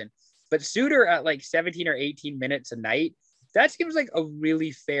Hamilton, but Suter at like 17 or 18 minutes a night, that seems like a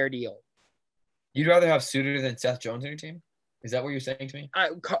really fair deal. You'd rather have Suter than Seth Jones on your team? Is that what you're saying to me?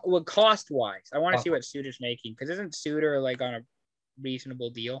 Well, cost wise, I want to see what Suter's making, because isn't Suter like on a reasonable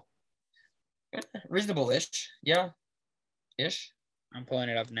deal? Reasonable-ish, yeah, ish. I'm pulling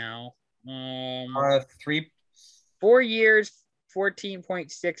it up now. 4 years,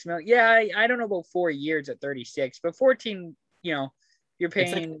 14.6 million. Yeah, I don't know about 4 years at 36, but 14, you're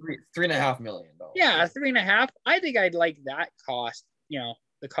paying it's like $3.5 million. Yeah, 3.5. I think I'd like that cost,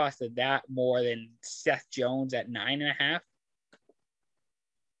 the cost of that more than Seth Jones at 9.5.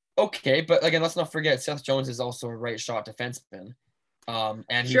 Okay, but again, let's not forget Seth Jones is also a right shot defenseman.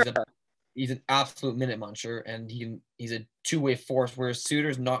 And he's an absolute minute muncher, and he's a two-way force, whereas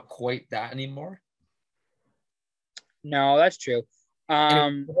Suter's not quite that anymore. No, that's true.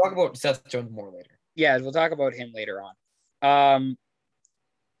 Anyway, we'll talk about Seth Jones more later. Yeah, we'll talk about him later on.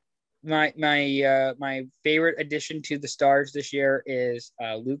 My favorite addition to the Stars this year is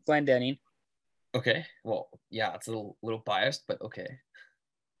Luke Glendening. Okay, well, yeah, it's a little biased, but okay.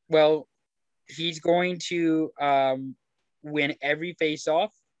 Well, he's going to win every faceoff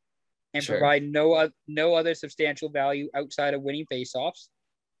and provide no other substantial value outside of winning faceoffs.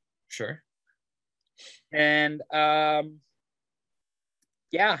 Sure. And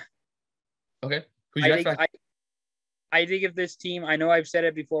yeah. Okay. Who's your I think if this team, I know I've said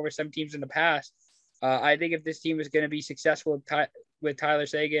it before with some teams in the past, I think if this team is going to be successful with Tyler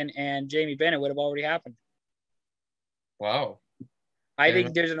Seguin and Jamie Benn, it would have already happened. Wow. I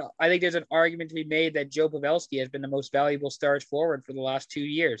think there's an argument to be made that Joe Pavelski has been the most valuable Stars forward for the last 2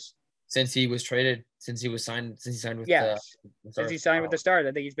 years. Since he was traded, since he signed with since he signed with the Stars,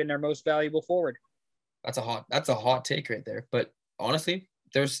 I think he's been their most valuable forward. That's a hot take right there. But honestly,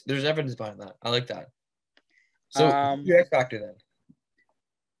 there's evidence behind that. I like that. So your X factor then?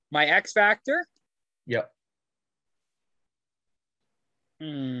 My X factor? Yep. You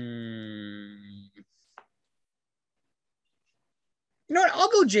know what? I'll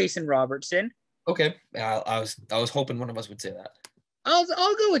go Jason Robertson. Okay. I was hoping one of us would say that. I'll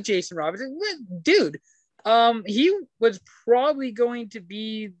go with Jason Robertson. Dude, he was probably going to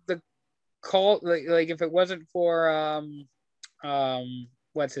be the call, like if it wasn't for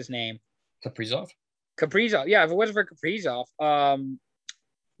what's his name? Kaprizov. Yeah, if it wasn't for Kaprizov,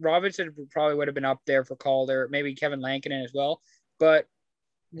 Robertson probably would have been up there for Calder, maybe Kevin Lankinen as well. But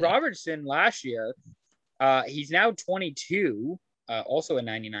Robertson last year, he's now 22, also a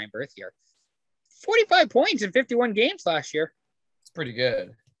 99 birth year. 45 points in 51 games last year. It's pretty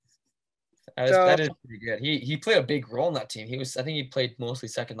good. That is pretty good. He played a big role in that team. I think he played mostly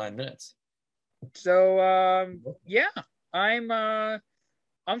second line minutes. So yeah, I'm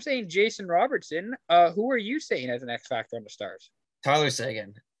saying Jason Robertson. Who are you saying as an X factor on the Stars? Tyler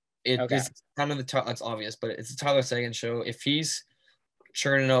Seguin. It's kind of that's obvious, but it's a Tyler Seguin show. If he's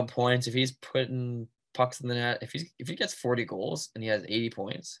churning out points, if he's putting pucks in the net, if he gets 40 goals and he has 80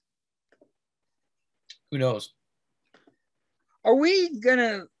 points, who knows? Are we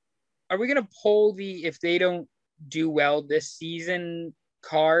gonna pull the if they don't do well this season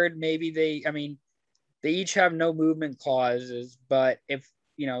card? Maybe they each have no movement clauses, but if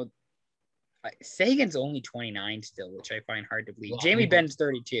Sagan's only 29 still, which I find hard to believe. Jamie Benn's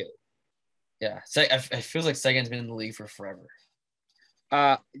 32. Yeah, it feels like Sagan's been in the league for forever.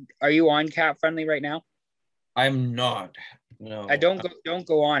 Are you on Cap Friendly right now? I'm not. No. Don't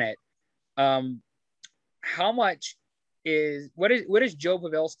go on it. How much what is Joe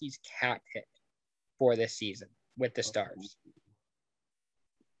Pavelski's cap hit for this season with the Stars?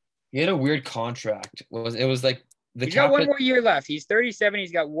 He had a weird contract. It was like he's got one more year left. He's 37.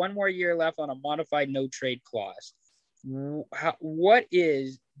 He's got one more year left on a modified no trade clause. What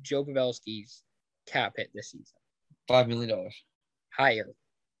is Joe Pavelski's cap hit this season? $5 million. Higher.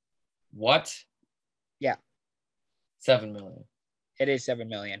 What? Yeah. $7 million. It is $7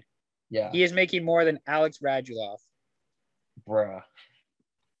 million. Yeah. He is making more than Alex Radulov. Bruh.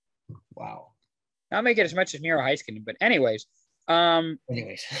 Wow. Not making as much as Miro Heiskanen, but anyways. Yeah.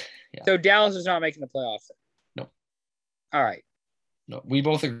 So Dallas is not making the playoffs. No. All right. No, we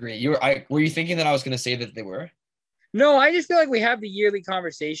both agree. Were you thinking that I was going to say that they were? No, I just feel like we have the yearly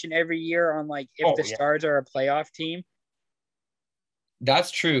conversation every year on if the Stars are a playoff team.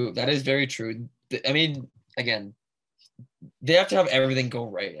 That's true. That is very true. I mean, again, they have to have everything go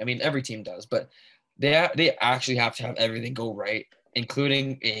right. I mean, every team does, but they actually have to have everything go right,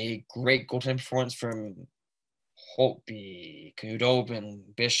 including a great goaltending performance from Holtby, Khudobin,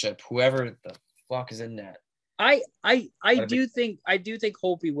 Bishop, whoever the fuck is in that. I do think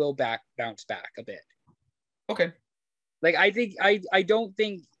Holtby will bounce back a bit. Okay. Like I don't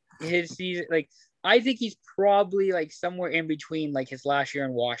think his season, like I think he's probably like somewhere in between like his last year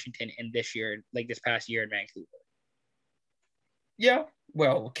in Washington and this year, like this past year in Vancouver. Yeah.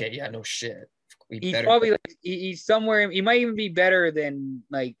 Well, okay. Yeah. No shit. He's probably like he's somewhere. He might even be better than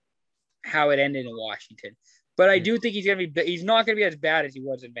like how it ended in Washington. But I do think he's gonna be. He's not gonna be as bad as he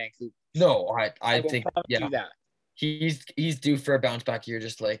was in Vancouver. No, I think yeah. that he's due for a bounce back year,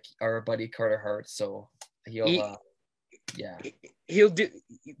 just like our buddy Carter Hart. So he'll do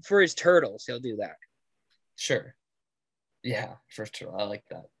for his Turtles. He'll do that. Sure. Yeah, first turtle. I like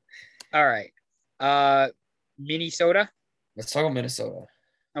that. All right. Minnesota. Let's talk about Minnesota.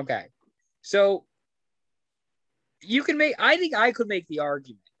 Okay. So you can make. I think I could make the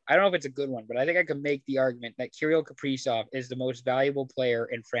argument. I don't know if it's a good one, but I think I could make the argument that Kirill Kaprizov is the most valuable player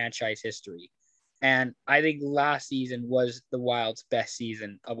in franchise history. And I think last season was the Wild's best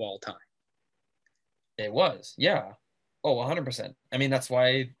season of all time. It was, yeah. Oh, 100%. I mean, that's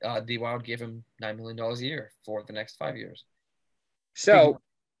why the Wild gave him $9 million a year for the next 5 years. So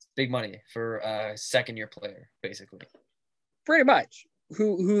big money for a second-year player, basically. Pretty much.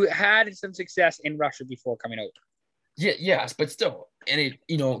 Who had some success in Russia before coming over. Yeah, yes, but still,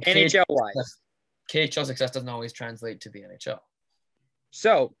 NHL-wise. KHL success doesn't always translate to the NHL.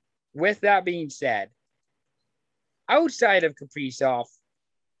 So, with that being said, outside of Kaprizov,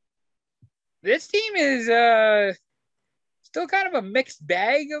 this team is still kind of a mixed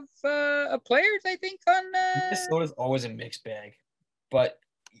bag of players, I think. Minnesota's always a mixed bag, but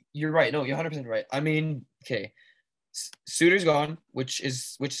you're right. No, you're 100% right. I mean, okay, Suter's gone, which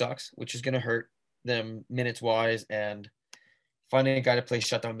sucks, which is going to hurt them minutes-wise and finding a guy to play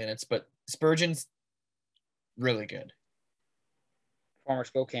shutdown minutes, but Spurgeon's really good. Former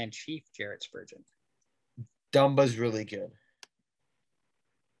Spokane Chief Jared Spurgeon. Dumba's really good.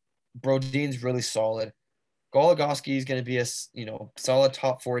 Brodin's really solid. Goligoski is going to be a solid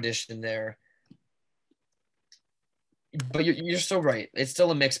top 4 addition there. But you're so right. It's still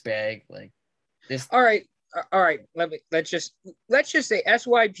a mixed bag. Like this. All right. Let's just say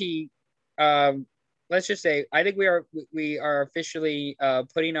SYP. Let's just say I think we are officially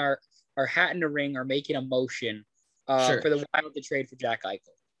putting our hat in the ring or making a motion for the Wild to trade for Jack Eichel.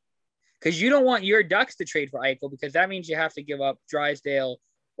 Because you don't want your Ducks to trade for Eichel because that means you have to give up Drysdale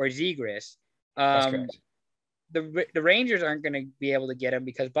or Zegras. That's correct. The Rangers aren't going to be able to get him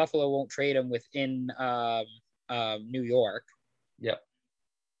because Buffalo won't trade him within New York. Yep.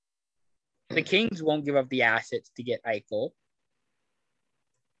 The Kings won't give up the assets to get Eichel.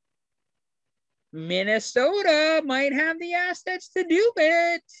 Minnesota might have the assets to do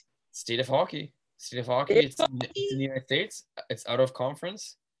it. State of hockey. It's in the United States. It's out of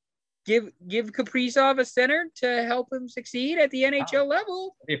conference. Give Kaprizov a center to help him succeed at the NHL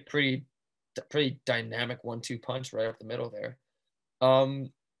level. A pretty dynamic 1-2 punch right up the middle there.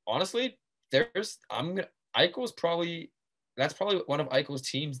 Honestly, Eichel's probably one of Eichel's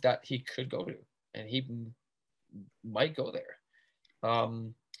teams that he could go to, and he might go there.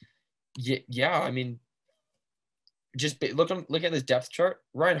 Yeah. I mean, just look at this depth chart.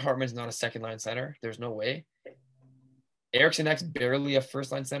 Ryan Hartman's not a second line center. There's no way. Eriksson Ek's barely a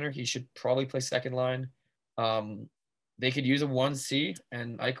first line center. He should probably play second line. They could use a 1C,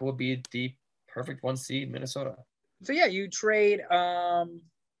 and Eichel would be the perfect 1C in Minnesota. So yeah, you trade. I'm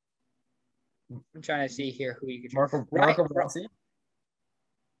trying to see here who you could trade. Marco Rossi.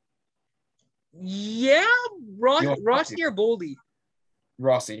 Yeah, Rossi or Boldy.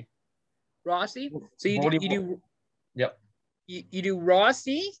 Rossi. So you do. Yep. You do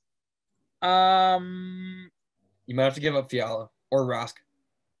Rossi. You might have to give up Fiala or Rask.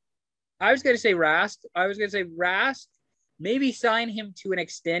 I was going to say Rask. Maybe sign him to an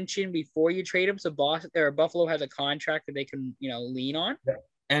extension before you trade him, so Buffalo has a contract that they can lean on. Yeah.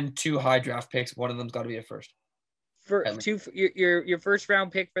 And 2 high draft picks. One of them's got to be a first. For your first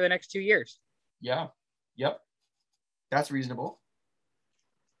round pick for the next 2 years. Yeah. Yep. That's reasonable.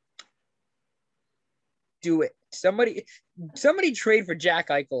 Do it. Somebody trade for Jack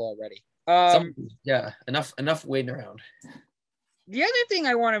Eichel already. Enough waiting around. The other thing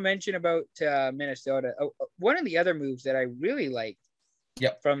I want to mention about Minnesota, one of the other moves that I really liked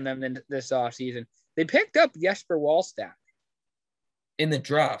from them this offseason, they picked up Jesper Wallstedt. In the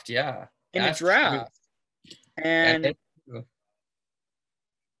draft, yeah. That's true. And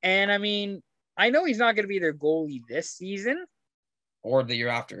I mean, I know he's not going to be their goalie this season. Or the year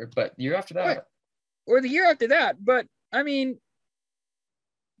after, but the year after that. Or the year after that. But, I mean,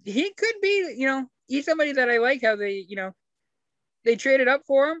 he could be, he's somebody that I like how they traded up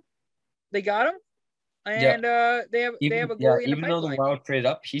for him, they got him, Yeah. and they have a Yeah, goalie in the even though the pipeline. Wild traded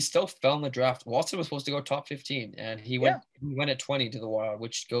up, he still fell in the draft. Watson was supposed to go top 15, and Yeah, he went at 20 to the Wild,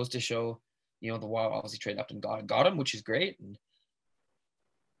 which goes to show, the Wild obviously traded up and got him, which is great. And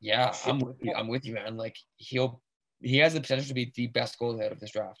yeah, I'm with you. I'm with you, man. Like he has the potential to be the best goalie out of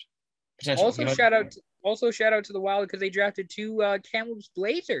this draft. Potential. Also, shout out to the Wild because they drafted two Kamloops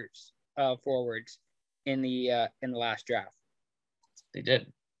Blazers forwards in the last draft. They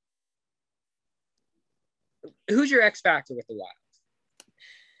did. Who's your X factor with the Wild?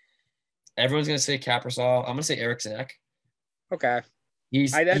 Everyone's gonna say Kaprizov. I'm gonna say Eric Zanek. Okay,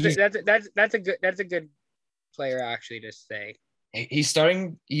 He's that's a good player actually to say. He's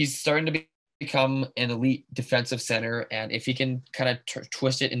starting to become an elite defensive center, and if he can kind of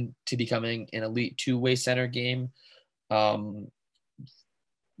twist it into becoming an elite two-way center game, then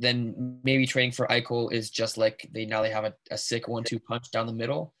maybe trading for Eichel is just like they have a sick 1-2 punch down the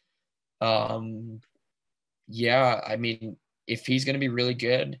middle. Yeah, I mean, if he's going to be really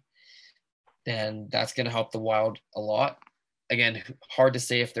good, then that's going to help the Wild a lot. Again, hard to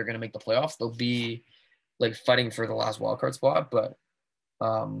say if they're going to make the playoffs. They'll be like fighting for the last wildcard spot, but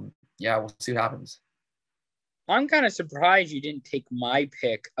yeah, we'll see what happens. I'm kind of surprised you didn't take my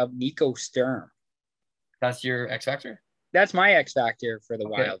pick of Nico Sturm. That's your X factor? That's my X factor for the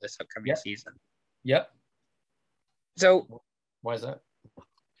Wild this upcoming season. Yep. So why is that?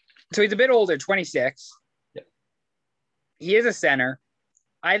 So he's a bit older, 26. Yep. He is a center.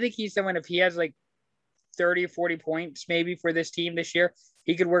 I think he's someone, if he has like 30 or 40 points maybe for this team this year,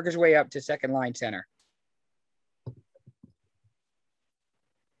 he could work his way up to second line center.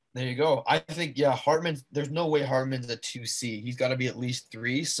 There you go. I think, there's no way Hartman's a 2C. He's got to be at least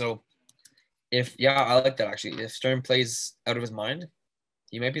 3. So I like that actually. If Sturm plays out of his mind,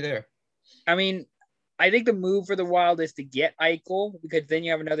 he might be there. I mean, I think the move for the Wild is to get Eichel because then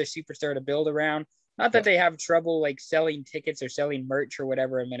you have another superstar to build around. Not that they have trouble like selling tickets or selling merch or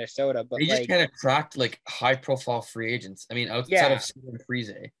whatever in Minnesota, but they just kind of cracked like high profile free agents. I mean, outside of Steven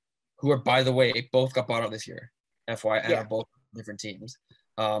Friese, who are, by the way, both got bought out this year, FYI, and are both different teams.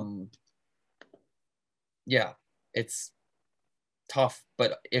 It's tough,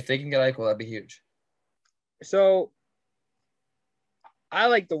 but if they can get Eichel, that'd be huge. So I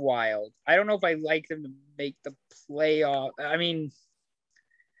like the Wild. I don't know if I like them to make the playoff. I mean,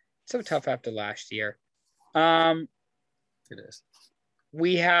 so tough after last year. It is.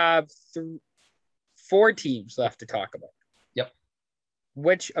 We have 4 teams left to talk about. Yep.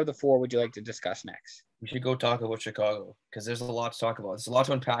 Which of the 4 would you like to discuss next? We should go talk about Chicago because there's a lot to talk about. There's a lot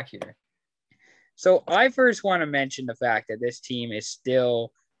to unpack here. So I first want to mention the fact that this team is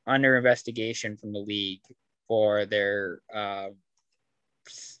still under investigation from the league for their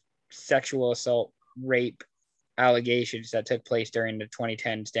sexual assault, rape allegations that took place during the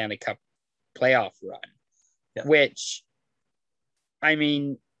 2010 Stanley Cup playoff run, which, I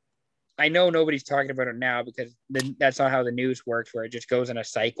mean, I know nobody's talking about it now because that's not how the news works, where it just goes in a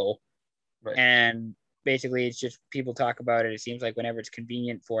cycle. Right. And basically it's just people talk about it. It seems like whenever it's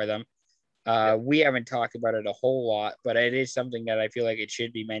convenient for them. We haven't talked about it a whole lot, but it is something that I feel like it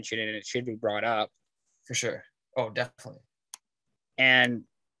should be mentioned and it should be brought up. For sure. Oh, definitely. And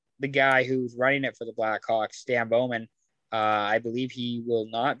the guy who's running it for the Blackhawks, Stan Bowman, I believe he will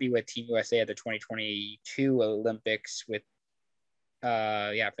not be with Team USA at the 2022 Olympics for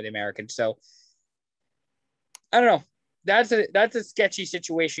the Americans. So I don't know. That's a sketchy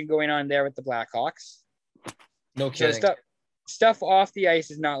situation going on there with the Blackhawks. No kidding. So stuff off the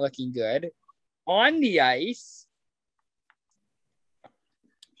ice is not looking good. On the ice,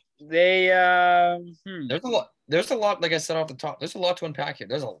 they there's a lot, like I said off the top, there's a lot to unpack here.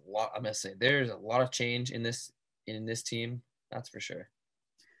 There's a lot, I'm gonna say. There's a lot of change in this team, that's for sure.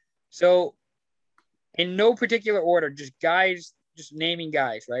 So in no particular order, just naming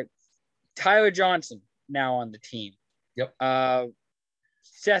guys, right? Tyler Johnson now on the team. Yep.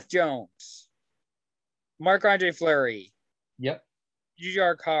 Seth Jones, Marc-Andre Fleury. Yep.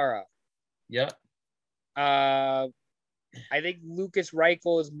 Jujhar Khaira. Yep. I think Lukas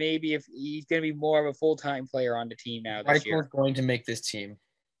Reichel is maybe, if he's going to be more of a full-time player on the team now this year. Reichel's going to make this team.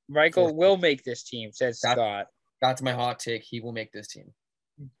 Reichel will make this team, says Scott. That's my hot take. He will make this team.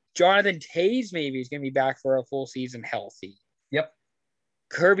 Jonathan Toews maybe is going to be back for a full season healthy. Yep.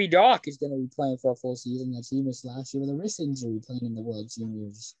 Kirby Dach is going to be playing for a full season as he missed last year with a wrist injury playing in the World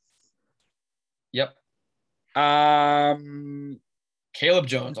Juniors. Yep. Caleb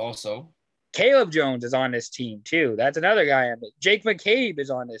Jones also. Caleb Jones is on this team too. That's another guy. Jake McCabe is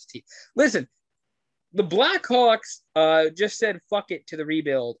on this team. Listen, The Blackhawks just said fuck it to the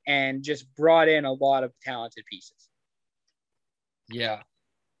rebuild and just brought in a lot of talented pieces. Yeah,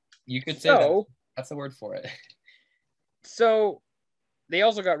 you could say that. That's the word for it. So they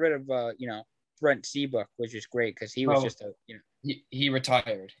also got rid of Brent Seabrook, which is great because he was just he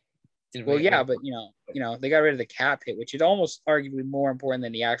retired. But they got rid of the cap hit, which is almost arguably more important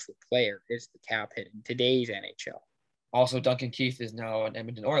than the actual player is the cap hit in today's NHL. Also, Duncan Keith is now an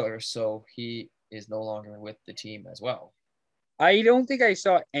Edmonton Oilers, so he is no longer with the team as well. I don't think I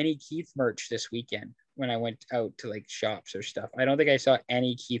saw any Keith merch this weekend when I went out to like shops or stuff. I don't think I saw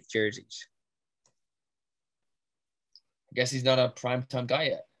any Keith jerseys. I guess he's not a primetime guy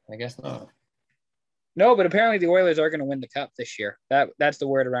yet. I guess not. No, but apparently the Oilers are going to win the cup this year. That's the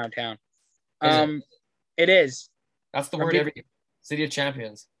word around town. It is. That's the word every City of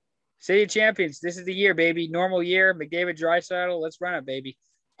Champions. City of Champions. This is the year, baby. Normal year. McDavid, Draisaitl. Let's run it, baby.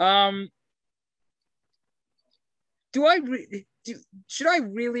 Should I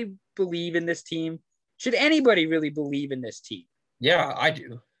really believe in this team? Should anybody really believe in this team? Yeah, I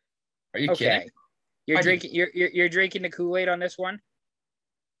do. Are you kidding? You're drinking the Kool-Aid on this one?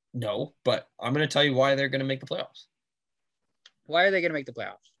 No, but I'm going to tell you why they're going to make the playoffs. Why are they going to make the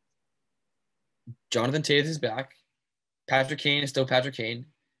playoffs? Jonathan Toews is back. Patrick Kane is still Patrick Kane.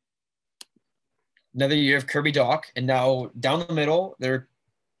 Another year of Kirby Dach, and now down the middle, they're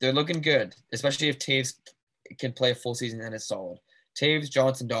looking good, especially if Toews can play a full season and it's solid. Toews,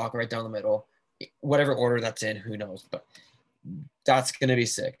 Johnson, Dach right down the middle. Whatever order that's in, who knows? But that's going to be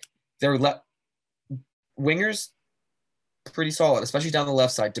sick. They're wingers, pretty solid, especially down the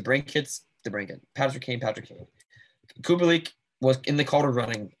left side. DeBrincat. Patrick Kane. Kubalik was in the Calder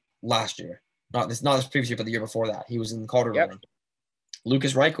running last year. Not this previous year, but the year before that. He was in the Calder running.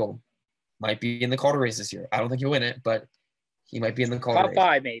 Lucas Reichel might be in the Calder race this year. I don't think he'll win it, but he might be in the Calder race. Top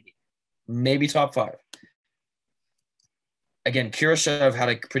 5, maybe. Maybe top 5. Again, Kurashev had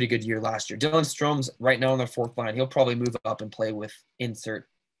a pretty good year last year. Dylan Strome's right now on the 4th line. He'll probably move up and play with insert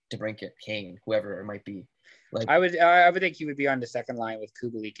DeBrincat, Kane, whoever it might be. Like I would think he would be on the 2nd line with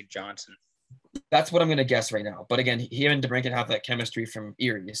Kubalik and Johnson. That's what I'm going to guess right now. But again, he and DeBrincat have that chemistry from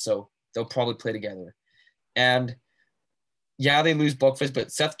Erie, so they'll probably play together. And yeah, they lose Boqvist,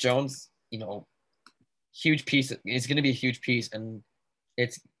 but Seth Jones, huge piece. It's going to be a huge piece, and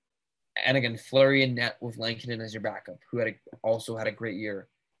again, Fleury and net with Lankinen as your backup, who also had a great year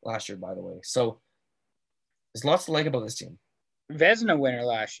last year, by the way. So there's lots to like about this team. Vezina winner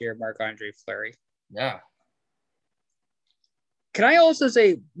last year, Marc-Andre Fleury. Yeah. Can I also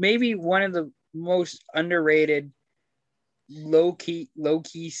say maybe one of the most underrated low-key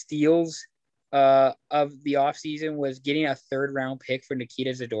steals of the offseason was getting a 3rd-round pick for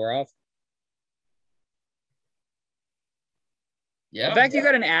Nikita Zadorov? Yeah. The fact you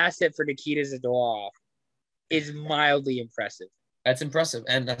got an asset for Nikita Zadorov is mildly impressive. That's impressive.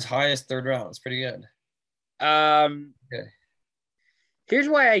 And as high as 3rd round. It's pretty good. Okay. Here's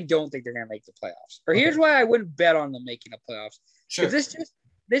why I don't think they're going to make the playoffs. Or here's why I wouldn't bet on them making the playoffs. Sure.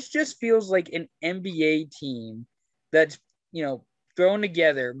 This just feels like an NBA team that's, thrown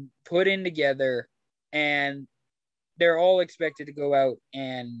together, put in together, and they're all expected to go out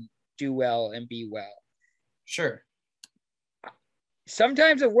and do well and be well. Sure.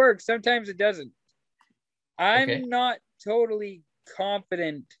 Sometimes it works, sometimes it doesn't. I'm not totally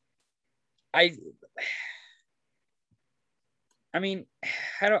confident. Seth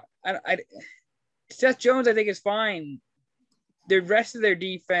Jones, I think, is fine. The rest of their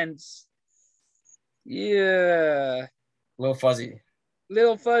defense, yeah. Little fuzzy.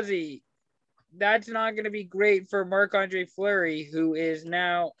 That's not going to be great for Marc-Andre Fleury, who is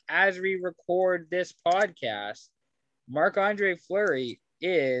now, as we record this podcast, Marc-Andre Fleury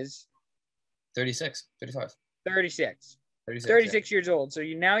is 36 years old. So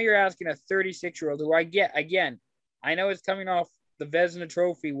you're asking a 36-year-old who I know it's coming off the Vezina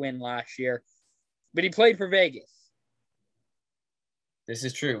Trophy win last year, but he played for Vegas. This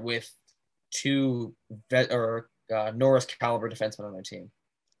is true with 2 Norris caliber defensemen on their team.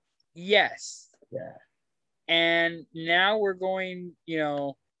 Yes. Yeah. And now we're going,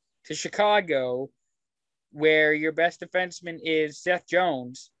 to Chicago, where your best defenseman is Seth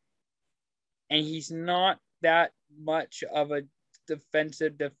Jones, and he's not that much of a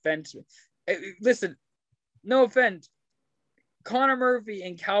defensive defenseman. Listen, no offense, Connor Murphy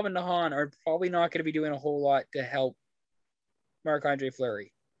and Calvin DeHaan are probably not going to be doing a whole lot to help Marc-Andre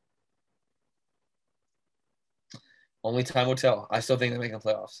Fleury. Only time will tell. I still think they're making the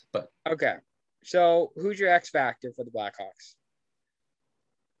playoffs, but okay. So who's your X factor for the Blackhawks?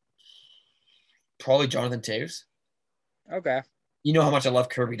 Probably Jonathan Toews. Okay. you know how much I love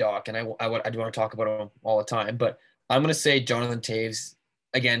Kirby Doc, and I do want to talk about him all the time. But I'm gonna say Jonathan Taves.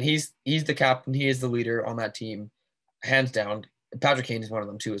 Again, he's the captain. He is the leader on that team, hands down. Patrick Kane is one of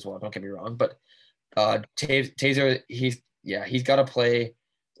them too as well. Don't get me wrong, but Taves, he's got to play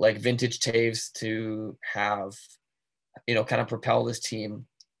like vintage Taves to have, kind of propel this team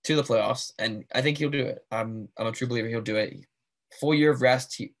to the playoffs, and I think he'll do it. I'm a true believer he'll do it. Full year of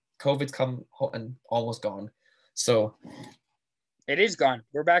rest. COVID's come and almost gone, so It is gone.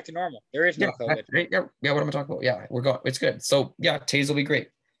 We're back to normal. There is no COVID. yeah. What am I talking about? Yeah, we're gone. It's good. So yeah, Taves will be great.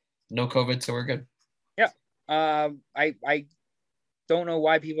 No COVID, so we're good. Yeah. I don't know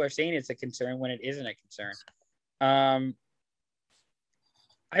why people are saying it's a concern when it isn't a concern.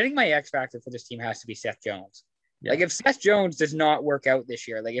 I think my X factor for this team has to be Seth Jones. Yeah. Like if Seth Jones does not work out this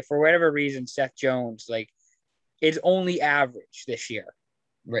year, like if for whatever reason Seth Jones like is only average this year,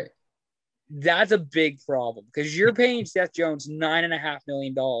 right? That's a big problem because you're paying Seth Jones $9.5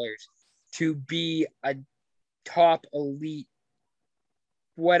 million to be a top elite,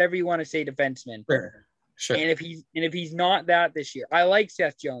 whatever you want to say, defenseman. Sure. And if he's not that this year, I like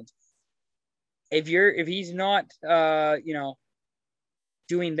Seth Jones. If he's not,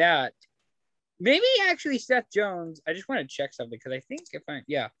 doing that, maybe actually Seth Jones. I just want to check something because I think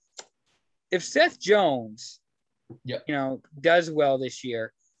if Seth Jones, does well this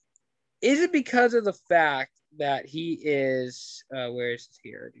year, is it because of the fact that he is where is it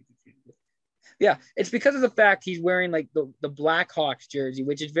here? Yeah, it's because of the fact he's wearing like the Blackhawks jersey,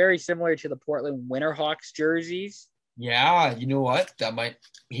 which is very similar to the Portland Winterhawks jerseys. Yeah, you know what?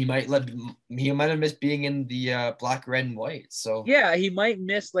 He might have missed being in the black, red, and white. So yeah, he might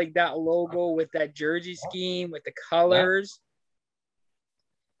miss like that logo with that jersey scheme with the colors.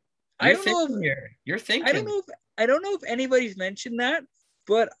 Yeah. You're thinking. I don't know if anybody's mentioned that,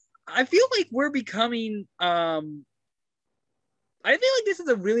 but I feel like we're becoming. I feel like this is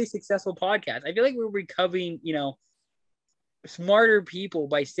a really successful podcast. I feel like we're becoming, smarter people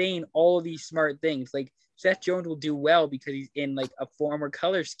by saying all of these smart things. Like Seth Jones will do well because he's in like a former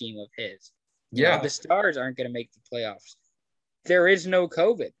color scheme of his. The Stars aren't going to make the playoffs. There is no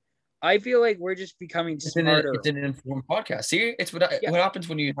COVID. I feel like we're just becoming smarter. It's an informed podcast. See, it's what happens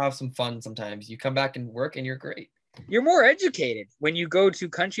when you have some fun. Sometimes you come back and work, and you're great. You're more educated when you go to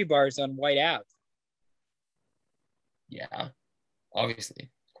country bars on White Ave. Yeah,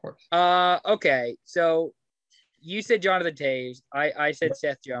 obviously, of course. Okay, so you said Jonathan Taves. I said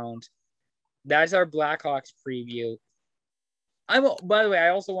Seth Jones. That's our Blackhawks preview. By the way, I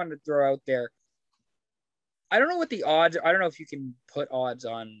also wanted to throw out there. I don't know what the odds are. I don't know if you can put odds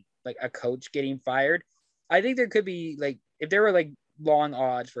on like a coach getting fired. I think there could be like if there were like long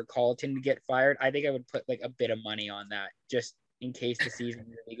odds for Colleton to get fired, I think I would put like a bit of money on that just in case the season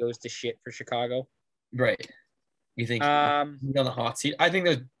really goes to shit for Chicago. Right. You think on the hot seat? I think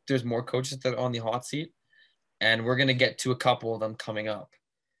there's more coaches that are on the hot seat, and we're gonna get to a couple of them coming up.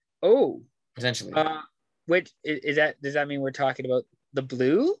 Oh, potentially. Which is that? Does that mean we're talking about the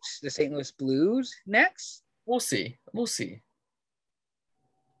Blues, the St. Louis Blues next? We'll see. Who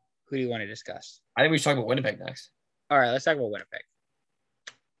do you want to discuss? I think we should talk about Winnipeg next. All right, let's talk about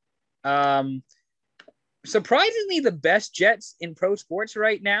Winnipeg. Surprisingly, the best Jets in pro sports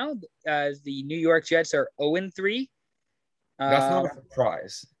right now, as the New York Jets are 0-3. That's not a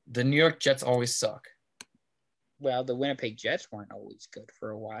surprise. The New York Jets always suck. Well, the Winnipeg Jets weren't always good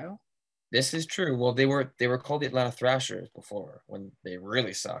for a while. This is true. Well, they were called the Atlanta Thrashers before when they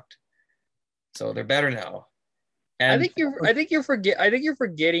really sucked. So they're better now. And I think you're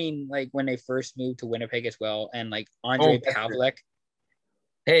forgetting like when they first moved to Winnipeg as well, and like Andre Pavlik.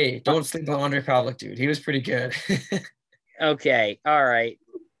 Hey, don't sleep on Andre Pavlik, dude. He was pretty good. Okay, all right.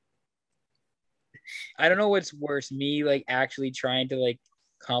 I don't know what's worse, me like actually trying to like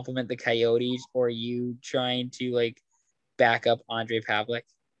compliment the Coyotes or you trying to like back up Andre Pavlik.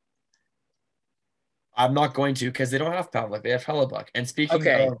 I'm not going to because they don't have Pavlik. They have Hellebuyck. And speaking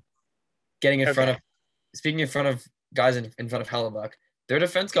of getting in front of guys in front of Hellebuyck, their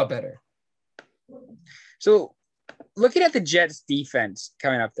defense got better. So looking at the Jets defense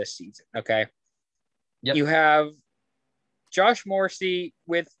coming up this season, okay? Yep. You have Josh Morrissey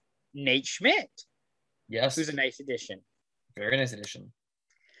with Nate Schmidt. Yes. Who's a nice addition. Very nice addition.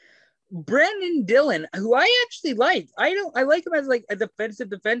 Brandon Dillon, who I actually like. I like him as like a defensive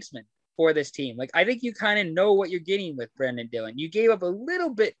defenseman for this team. Like I think you kind of know what you're getting with Brandon Dillon. You gave up a little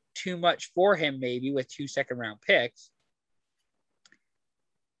bit too much for him, maybe with 2 second-round picks.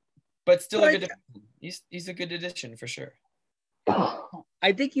 But still a good he's a good addition for sure.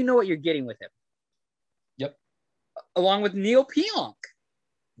 I think you know what you're getting with him. Yep. Along with Neil Pionk.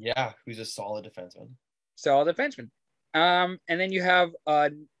 Yeah, who's a solid defenseman. And then you have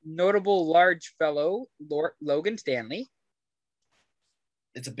a notable large fellow, Logan Stanley.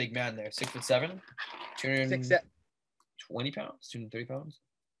 It's a big man there, 6'7", 220 pounds, 230 pounds.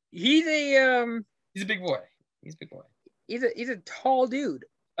 He's a He's a big boy. He's a big boy. He's a tall dude.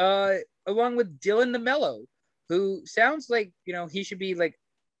 Along with Dylan the Mellow, who sounds like he should be like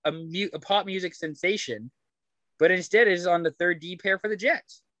a pop music sensation, but instead is on the third D pair for the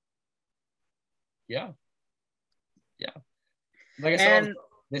Jets. Yeah. Like I said,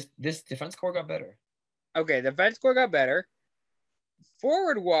 this defense core got better. Okay, the defense core got better.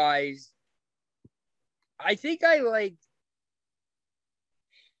 Forward wise, I think I like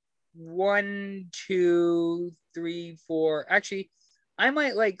 1, 2, 3, 4. Actually, I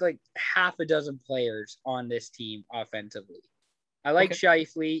might like half a dozen players on this team offensively. I like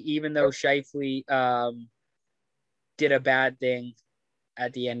Scheifele, even though Scheifele did a bad thing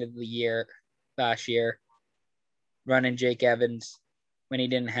at the end of the year last year, running Jake Evans when he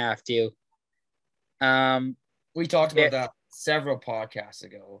didn't have to. We talked about that several podcasts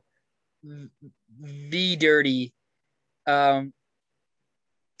ago. The dirty. Kyle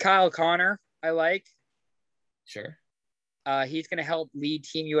Connor, I like. Sure. He's going to help lead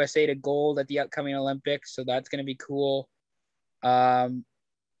Team USA to gold at the upcoming Olympics, so that's going to be cool. Andrew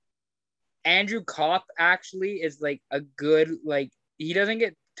Kopp actually is like a good, like, he doesn't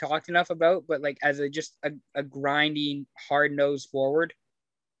get talked enough about, but like as a grinding, hard-nosed forward.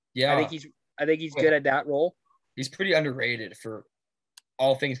 Yeah. I think he's good at that role. He's pretty underrated for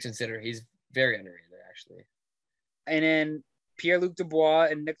all things considered. He's very underrated, actually. And then Pierre-Luc Dubois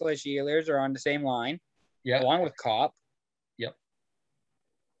and Nicolas Ehlers are on the same line, along with Kopp. Yep.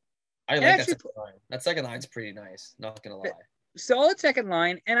 I like that second line. That second line's pretty nice, not going to lie. Solid second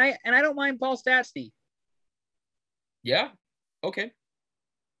line, and I don't mind Paul Stastny. Yeah. Okay.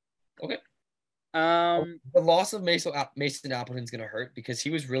 The loss of Mason Appleton's going to hurt because he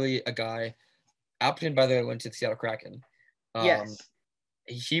was really a guy. Appleton, by the way, went to the Seattle Kraken. Yes.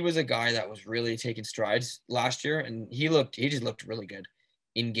 He was a guy that was really taking strides last year, and he just looked really good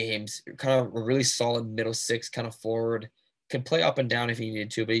in games. Kind of a really solid middle six kind of forward. Could play up and down if he needed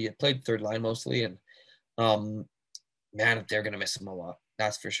to, but he played third line mostly. And man, they're gonna miss him a lot.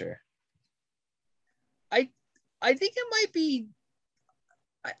 That's for sure. I think it might be.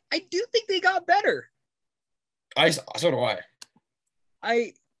 I do think they got better. So do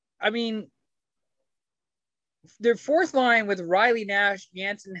I. I mean, their fourth line with Riley Nash,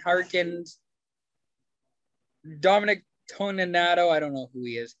 Jansen Harkins, Dominic Toninato, I don't know who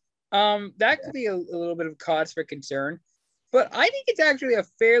he is. That could be a little bit of cause for concern, but I think it's actually a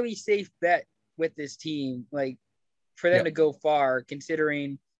fairly safe bet with this team, like for them to go far,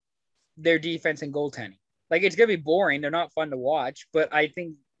 considering their defense and goaltending. Like, it's gonna be boring; they're not fun to watch, but I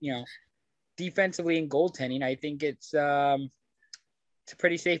think defensively and goaltending, I think it's a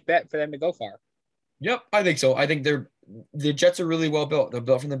pretty safe bet for them to go far. Yep, I think so. I think the Jets are really well built. They're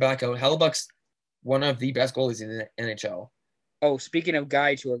built from the back out. Hellebuyck's one of the best goalies in the NHL. Oh, speaking of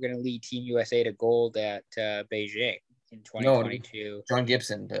guys who are going to lead Team USA to gold at Beijing in 2022. No, John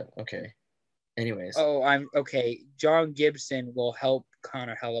Gibson, but okay. Anyways. Oh, I'm okay. John Gibson will help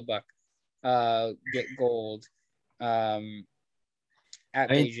Connor Hellebuyck get gold at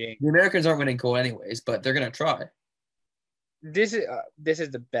Beijing. The Americans aren't winning gold anyways, but they're going to try. This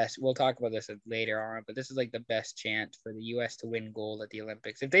is the best. We'll talk about this later on, but this is like the best chance for the U.S. to win gold at the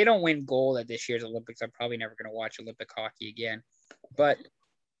Olympics. If they don't win gold at this year's Olympics, I'm probably never going to watch Olympic hockey again. But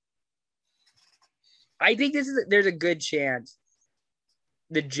I think there's a good chance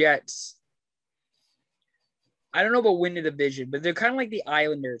the Jets. I don't know about winning the division, but they're kind of like the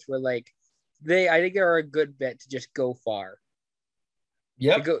Islanders, where like I think they're a good bet to just go far.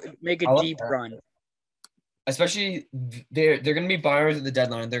 Yeah, make a deep run. Especially, they're going to be buyers at the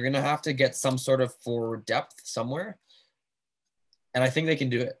deadline. They're going to have to get some sort of forward depth somewhere. And I think they can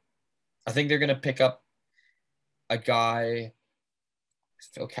do it. I think they're going to pick up a guy,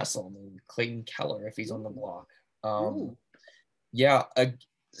 Phil Kessel, and Clayton Keller, if he's on the block. Yeah,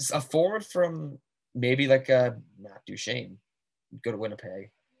 a forward from maybe like a Matt Duchene, go to Winnipeg.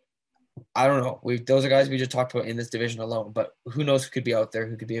 I don't know. Those are guys we just talked about in this division alone, but who knows who could be out there,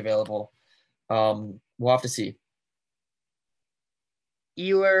 who could be available. We'll have to see.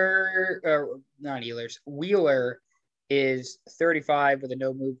 Wheeler is 35 with a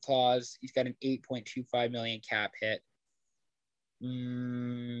no move clause. He's got an $8.25 million cap hit.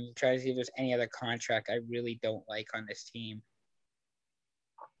 Try to see if there's any other contract I really don't like on this team.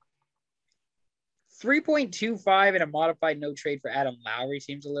 3.25 and a modified no trade for Adam Lowry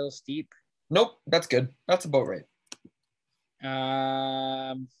seems a little steep. Nope, that's good. That's about right.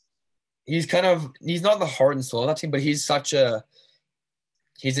 he's not the heart and soul of that team, but he's an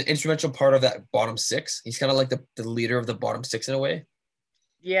instrumental part of that bottom six. He's kind of like the leader of the bottom six in a way.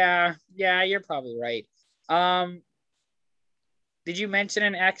 Yeah, you're probably right. Did you mention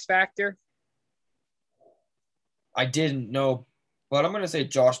an X factor? I didn't know, but I'm gonna say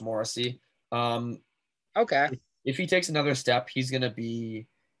Josh Morrissey. Okay. If he takes another step, he's gonna be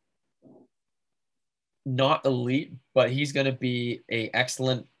not elite, but he's gonna be a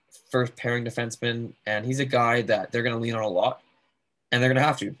excellent first pairing defenseman, and he's a guy that they're gonna lean on a lot, and they're gonna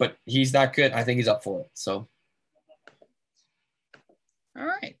have to. But he's that good. I think he's up for it. So, all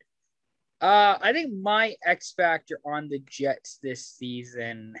right. I think my X factor on the Jets this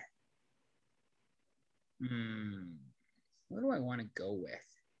season. What do I want to go with?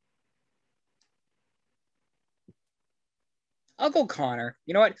 I'll go Connor.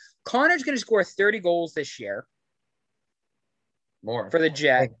 You know what? Connor's going to score 30 goals this year. More for the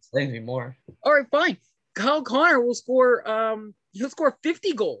Jets. Maybe more. All right, fine. Kyle Connor will score. He'll score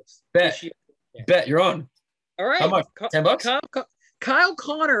 50 goals this year. Bet you're on. All right. How much? $10? Kyle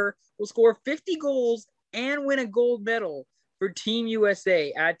Connor will score 50 goals and win a gold medal for Team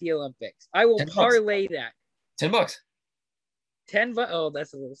USA at the Olympics. I will parlay that. $10. $10. Oh,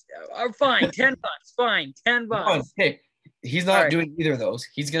 that's a little. Fine. $10. Fine. $10. Hey, he's not doing either of those.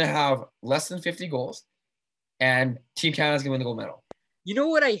 He's gonna have less than 50 goals, and Team Canada's gonna win the gold medal. You know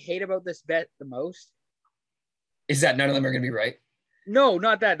what I hate about this bet the most? Is that none of them are gonna be right? No,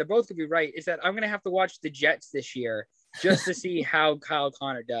 not that. They're both gonna be right. Is that I'm gonna have to watch the Jets this year just to see how Kyle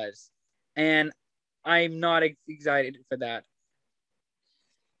Connor does, and I'm not excited for that.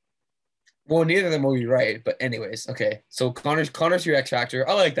 Well, neither of them will be right, but anyways, okay. So Connor's your X factor.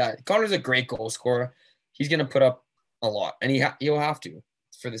 I like that. Connor's a great goal scorer. He's gonna put up a lot, and he'll have to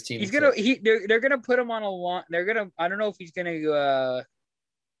for this team. They're gonna put him on a lot. I don't know if he's gonna.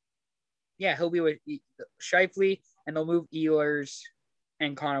 He'll be with Scheifele, and they'll move Ehlers,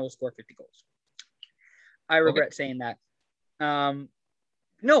 and Connor will score 50 goals. I regret saying that.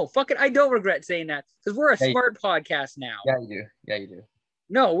 No, fuck it. I don't regret saying that because we're a smart podcast now. Yeah, you do.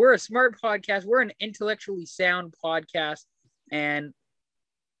 No, we're a smart podcast. We're an intellectually sound podcast, and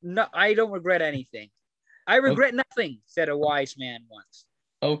no, I don't regret anything. I regret nothing, said a wise man once.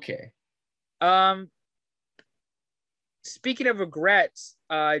 Okay. Speaking of regrets,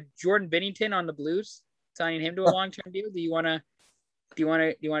 Jordan Binnington on the Blues, signing him to a long-term deal. Do you want to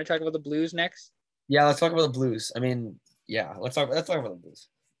talk about the Blues next? Yeah, let's talk about the Blues. I mean, yeah, let's talk about the Blues.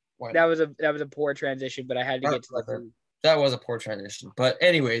 That was a poor transition, but I had to get to the Blues. That was a poor transition. But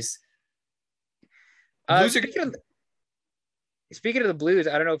anyways, speaking of the Blues,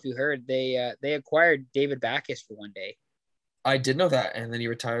 I don't know if you heard, they acquired David Backes for one day. I did know that, and then he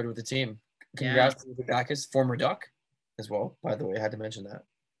retired with the team. Congrats to David Backes, former Duck as well, by the way. I had to mention that.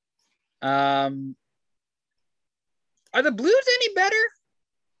 Are the Blues any better?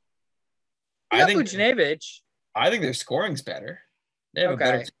 I think their scoring's better. They have a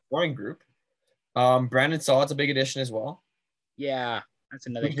better scoring group. Brandon Saad's a big addition as well. Yeah, that's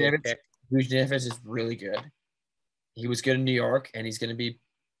another good pick. Buchnevich is really good. He was good in New York, and he's going to be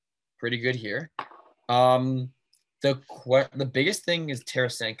pretty good here. The biggest thing is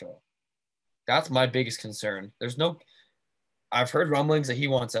Tarasenko. That's my biggest concern. I've heard rumblings that he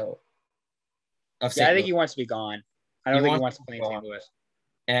wants out. I think he wants to be gone. I don't think he wants to play in St. Louis.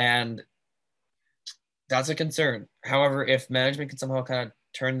 And that's a concern. However, if management can somehow kind of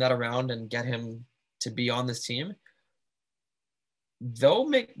turn that around and get him to be on this team, they'll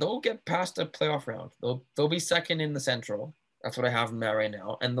get past a playoff round. They'll be second in the Central. That's what I have them at right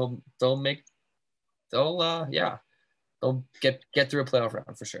now, and they'll get through a playoff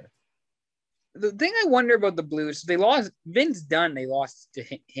round for sure. The thing I wonder about the Blues, they lost Vince Dunn. They lost to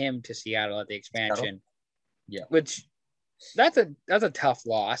him to Seattle at the expansion. Yeah, which that's a tough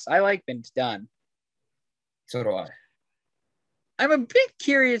loss. I like Vince Dunn. So do I. I'm a bit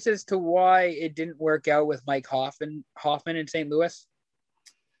curious as to why it didn't work out with Mike Hoffman in St. Louis.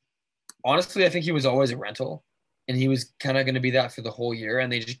 Honestly, I think he was always a rental, and he was kind of going to be that for the whole year,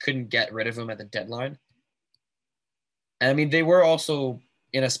 and they just couldn't get rid of him at the deadline. And I mean, they were also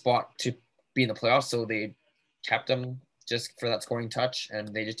in a spot to be in the playoffs, so they kept him just for that scoring touch,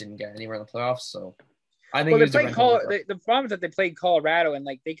 and they just didn't get anywhere in the playoffs. So I think the problem is that they played Colorado, and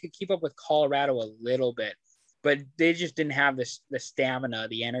like they could keep up with Colorado a little bit, but they just didn't have the stamina,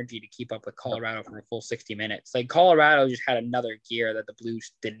 the energy to keep up with Colorado for a full 60 minutes. Like Colorado just had another gear that the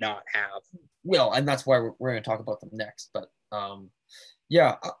Blues did not have. Well, and that's why we're going to talk about them next. But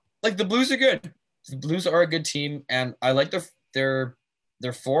like the Blues are good. The Blues are a good team, and I like their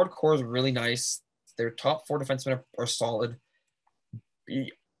forward core is really nice. Their top four defensemen are solid.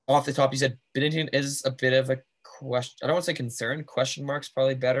 off the top, you said Binnington is a bit of a question. I don't want to say concern. Question marks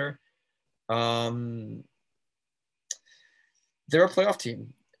probably better. They're a playoff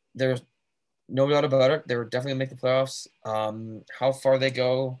team. There's no doubt about it. They're definitely gonna make the playoffs. How far they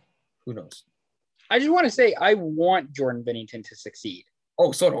go, who knows? I just want to say I want Jordan Binnington to succeed.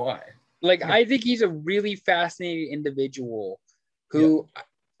 Oh, so do I. Like, I think he's a really fascinating individual who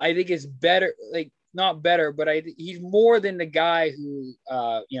I think is better, like not better, but he's more than the guy who,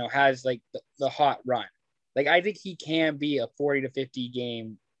 has like the hot run. Like, I think he can be a 40 to 50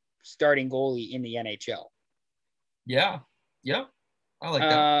 game starting goalie in the NHL. Yeah. I like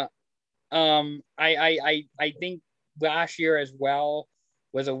that. I think last year as well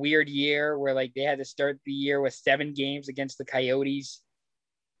was a weird year where like they had to start the year with 7 games against the Coyotes.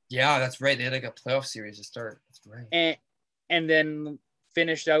 Yeah, that's right. They had like a playoff series to start. That's right. And then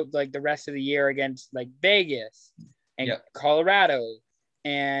finished out like the rest of the year against like Vegas and Colorado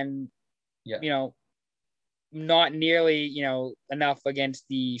and not nearly enough against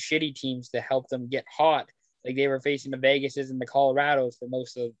the shitty teams to help them get hot. Like they were facing the Vegases and the Colorados for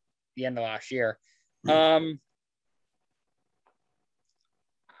most of the end of last year.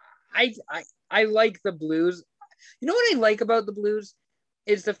 I like the Blues. You know what I like about the Blues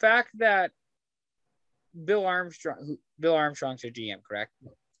is the fact that Bill Armstrong's their GM, correct?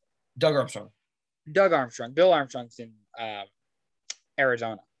 Doug Armstrong. Bill Armstrong's in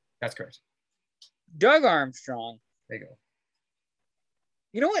Arizona. That's correct. Doug Armstrong. There you go.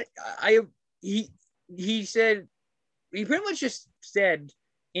 You know what? He said, he pretty much just said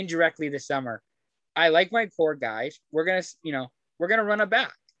indirectly this summer, I like my core guys. We're gonna run it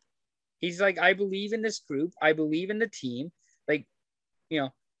back. He's like, I believe in this group. I believe in the team. Like,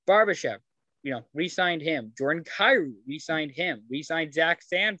 Barbashev, re-signed him. Jordan Kyrou re-signed him. Re-signed Zach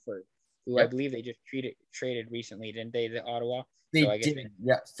Sanford, who I believe they just traded recently, didn't they, to Ottawa? They did.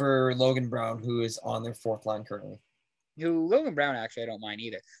 For Logan Brown, who is on their 4th line currently. Logan Brown, actually, I don't mind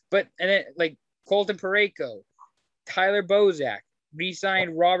either. But, and then, like, Colton Parayko, Tyler Bozak,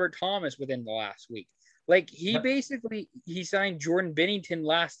 re-signed Robert Thomas within the last week. Like, he signed Jordan Binnington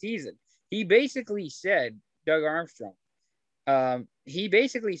last season. He basically said, Doug Armstrong, he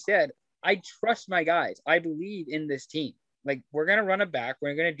basically said, I trust my guys. I believe in this team. Like, we're going to run it back.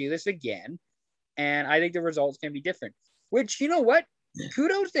 We're going to do this again. And I think the results can be different. Which, you know what?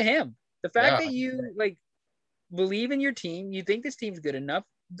 Kudos to him. The fact that you, like, believe in your team, you think this team's good enough,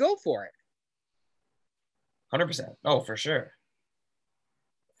 go for it. 100%. Oh, for sure.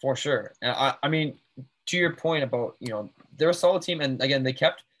 For sure. And I mean, to your point about, they're a solid team. And again, they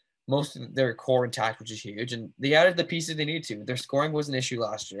kept most of their core intact, which is huge. And they added the pieces they needed to. Their scoring was an issue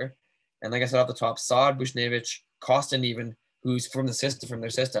last year. And like I said off the top, Saad, Buchnevich, Kostin even, who's from their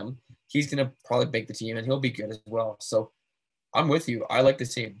system, he's going to probably make the team and he'll be good as well. So I'm with you. I like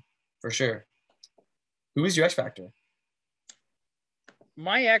this team for sure. Who is your X Factor?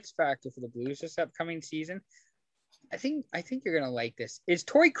 My X Factor for the Blues this upcoming season, I think you're going to like this, is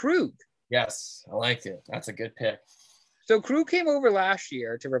Torrey Krug. Yes, I like it. That's a good pick. So Krug came over last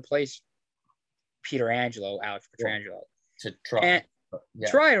year to replace Alex Pietrangelo. To try. And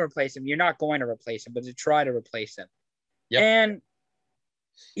try to replace him. You're not going to replace him, but to try to replace him. Yep. And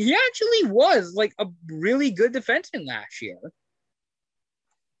he actually was like a really good defenseman last year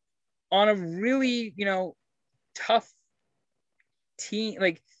on a really, tough team,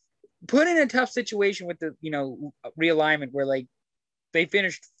 like put in a tough situation with the, realignment where like they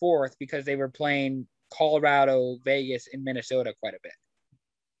finished 4th because they were playing Colorado, Vegas, and Minnesota quite a bit.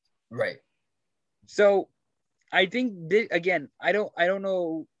 Right. So I think again, I don't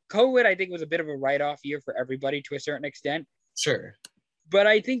know. COVID, I think, was a bit of a write-off year for everybody to a certain extent. Sure. But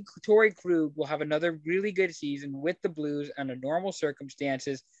I think Torrey Krug will have another really good season with the Blues under normal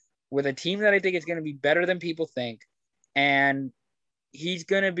circumstances with a team that I think is going to be better than people think. And he's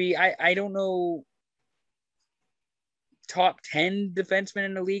going to be, I don't know, top 10 defenseman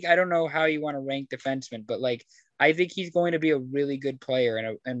in the league. I don't know how you want to rank defensemen, but like, I think he's going to be a really good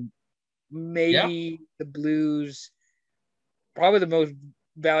player and maybe the Blues, probably the most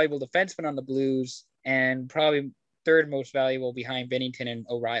valuable defenseman on the Blues and probably 3rd most valuable behind Binnington and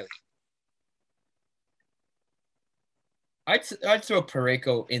O'Reilly. I'd throw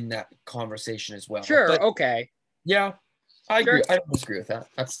Parayko in that conversation as well. Sure, okay. Yeah, I agree. I don't disagree with that.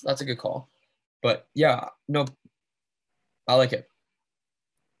 That's a good call. But yeah, no, I like it.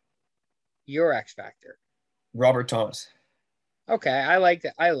 Your X Factor. Robert Thomas. Okay, I like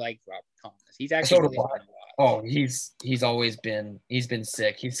that. I like Robert Thomas. He's actually really fun to watch. Oh, he's always been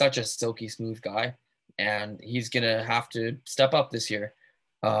sick. He's such a silky smooth guy, and he's gonna have to step up this year.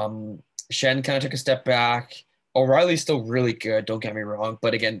 Shen kind of took a step back. O'Reilly's still really good, don't get me wrong.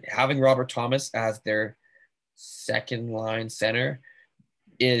 But again, having Robert Thomas as their second line center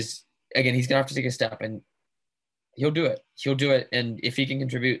is, again, he's gonna have to take a step, and he'll do it. He'll do it. And if he can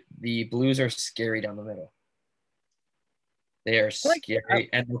contribute, the Blues are scary down the middle. They are Like I, scary,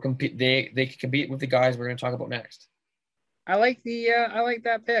 and they'll compete. They can compete with the guys we're going to talk about next. I like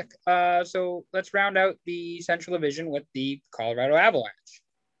that pick. So let's round out the Central Division with the Colorado Avalanche.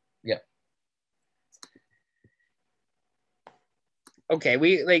 Yeah. Okay,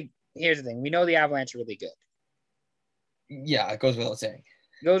 here's the thing. We know the Avalanche are really good. Yeah, it goes without saying.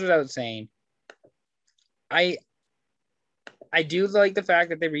 Goes without saying. I do like the fact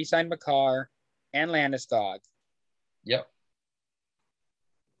that they re-signed Makar and Landeskog. Yep.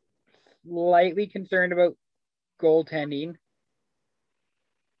 Slightly concerned about goaltending.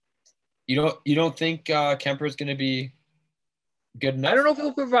 You don't think Kemper is going to be good enough? I don't know if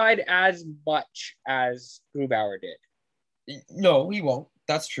he'll provide as much as Grubauer did. No, he won't.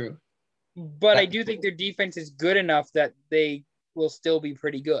 That's true. But I do think their defense is good enough that they will still be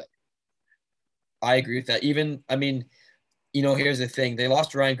pretty good. I agree with that. Even, I mean, here's the thing. They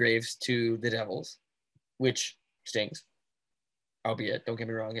lost Ryan Graves to the Devils, which stings. Albeit, don't get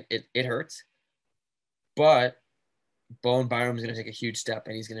me wrong, it hurts. But Bowen Byram's going to take a huge step,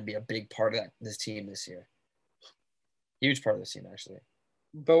 and he's going to be a big part of this team this year. Huge part of this team, actually.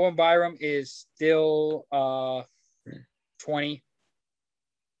 Bowen Byram is still 20.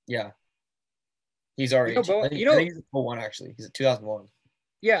 Yeah. He's already. I think he's 01, actually. He's at 2001.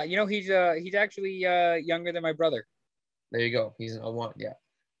 Yeah, he's actually younger than my brother. There you go. He's an 01. Yeah.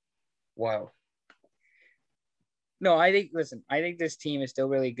 Wow. No, I think this team is still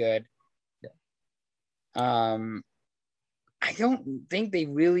really good. Yeah. I don't think they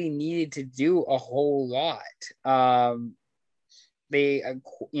really needed to do a whole lot. They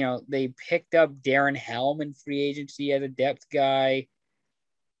picked up Darren Helm in free agency as a depth guy.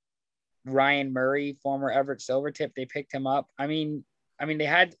 Ryan Murray, former Everett Silvertip, they picked him up. I mean,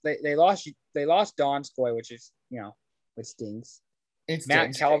 they lost Donskoy, which is which stings.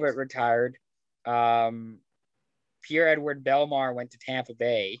 Matt Calvert retired. Pierre-Edouard Bellemare went to Tampa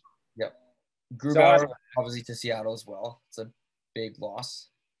Bay. Yep. Grubauer obviously to Seattle as well. It's a big loss.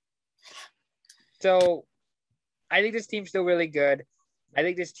 So I think this team's still really good. I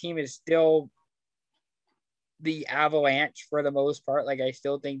think this team is still the Avalanche for the most part. Like, I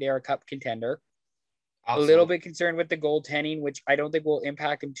still think they're a cup contender. Absolutely. A little bit concerned with the goaltending, which I don't think will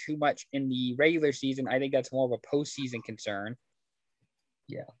impact them too much in the regular season. I think that's more of a postseason concern.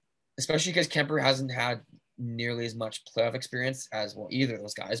 Yeah. Especially because Kemper hasn't had nearly as much playoff experience as either of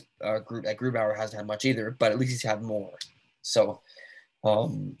those guys. Grubauer hasn't had much either, but at least he's had more. So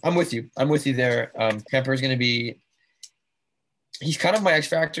I'm with you. I'm with you there. Kemper is going to be. He's kind of my X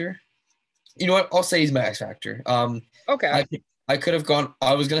factor. You know what? I'll say he's my X factor. Okay. I could have gone.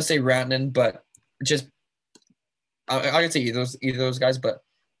 I was going to say Rantanen, but just I could say either of those guys. But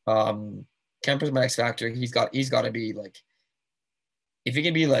Kemper's my X factor. He's got to be like, if he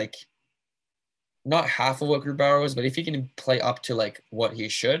can be like, not half of what Grubauer was, but if he can play up to like what he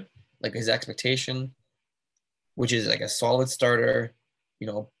should, like his expectation, which is like a solid starter,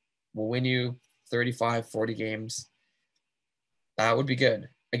 will win you 35, 40 games. That would be good.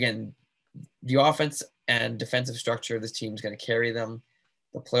 Again, the offense and defensive structure of this team is going to carry them.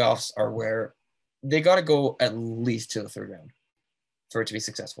 The playoffs are where they got to go at least to the third round for it to be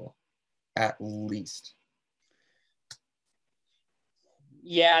successful. At least.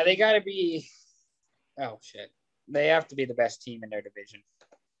 Yeah, they got to be. Oh, shit. They have to be the best team in their division.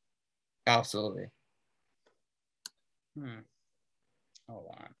 Absolutely. Hold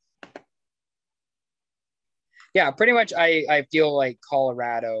on. Yeah, pretty much I feel like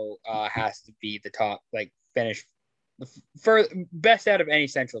Colorado has to be the top, like, finish for best out of any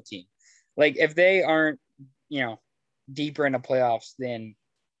Central team. Like, if they aren't, deeper in the playoffs than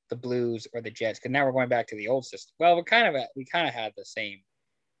the Blues or the Jets, because now we're going back to the old system. Well, we kind of had the same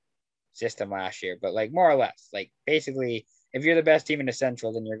system last year, but like more or less, like basically, if you're the best team in the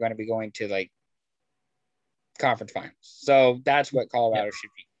Central, then you're going to be going to like conference finals. So that's what Colorado should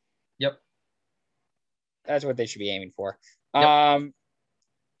be. Yep. That's what they should be aiming for. Yep.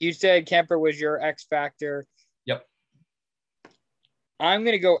 You said Kemper was your X factor. Yep. I'm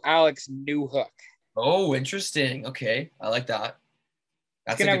going to go Alex Newhook. Oh, interesting. Okay. I like that.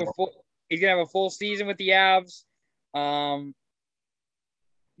 He's going to have a full season with the Avs.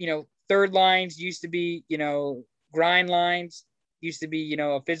 Third lines used to be, grind lines, used to be,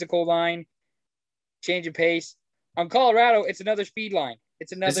 a physical line, change of pace. On Colorado, it's another speed line.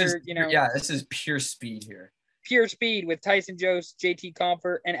 It's another, Yeah, this is pure speed here. Pure speed with Tyson Jost, JT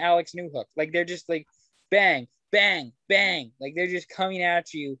Compher, and Alex Newhook. Like, they're just like, bang. bang, bang. Like they're just coming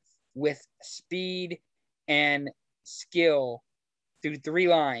at you with speed and skill through three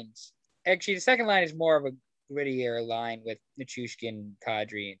lines. Actually, the second line is more of a grittier line with Nichushkin,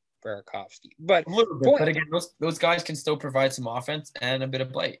 Kadri, and Burakovsky. But a little bit, but again, those guys can still provide some offense and a bit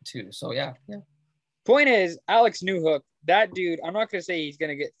of bite too. So yeah. Point is, Alex Newhook, that dude, I'm not going to say he's going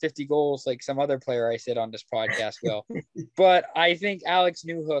to get 50 goals like some other player I said on this podcast will, but I think Alex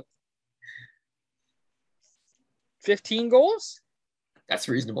Newhook, 15 goals? That's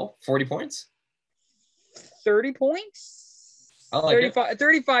reasonable. 40 points? 30 points? I like 35, it.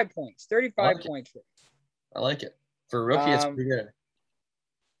 35 points. 35 points. I like it. For a rookie, it's pretty good.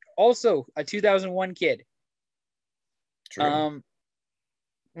 Also, a 2001 kid. True.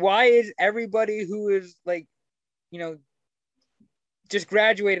 Why is everybody who is like, just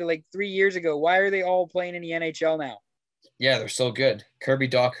graduated like 3 years ago, why are they all playing in the NHL now? Yeah, they're so good. Kirby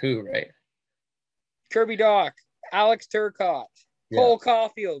Dach who, right? Kirby Dach, Alex Turcotte, Cole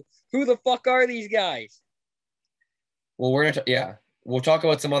Caulfield. Who the fuck are these guys? Well, we'll talk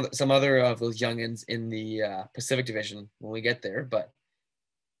about some other of those youngins in the Pacific Division when we get there. But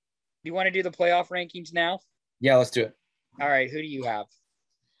do you want to do the playoff rankings now? Yeah, let's do it. All right, who do you have?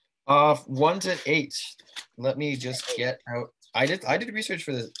 1 to 8. Let me just get out. I did research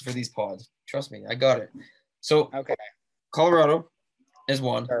for these pods. Trust me, I got it. So okay, Colorado is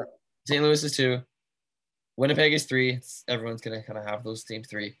 1. Sure. St. Louis is 2. Winnipeg is 3. Everyone's gonna kind of have those same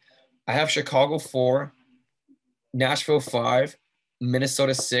 3. I have Chicago 4, Nashville 5,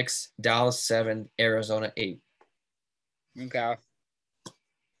 Minnesota 6, Dallas 7, Arizona 8. Okay.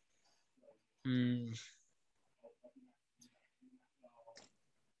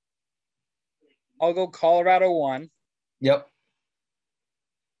 I'll go Colorado 1. Yep.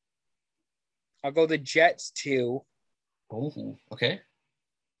 I'll go the Jets 2. Oh, okay.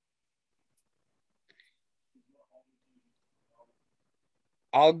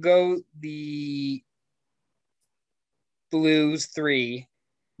 I'll go the Blues 3.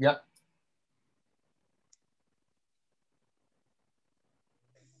 Yep.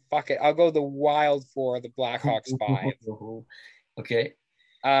 Fuck it. I'll go the Wild 4, the Blackhawks 5. Okay.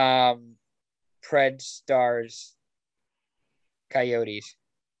 Pred, Stars, Coyotes.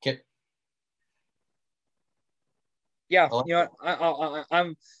 Okay. Yeah, you know what?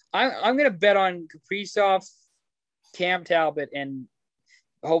 I'm gonna bet on Kaprizov, Cam Talbot, and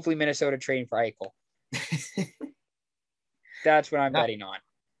hopefully Minnesota trading for Eichel. That's what I'm betting on.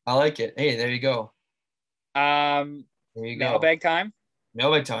 I like it. Hey, there you go. There you go. Mailbag time.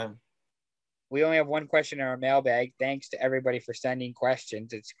 Mailbag time. We only have one question in our mailbag. Thanks to everybody for sending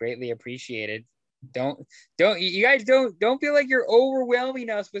questions. It's greatly appreciated. Don't you guys don't feel like you're overwhelming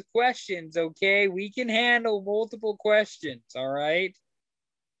us with questions, okay? We can handle multiple questions, all right?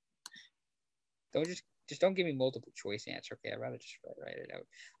 Don't don't give me multiple choice answer, okay? I'd rather just write it out.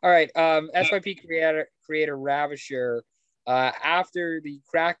 All right, SYP creator Ravisher, after the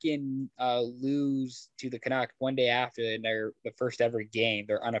Kraken lose to the Canucks one day after the first ever game,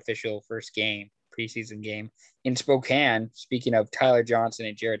 their unofficial first game, preseason game in Spokane, speaking of Tyler Johnson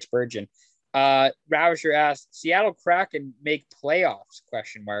and Jared Spurgeon, Ravisher asked, Seattle Kraken make playoffs, ?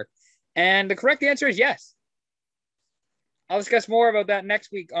 And the correct answer is yes. I'll discuss more about that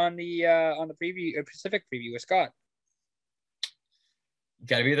next week on the preview, Pacific preview with Scott.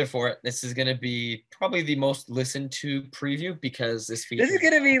 Got to be there for it. This is going to be probably the most listened to preview because this is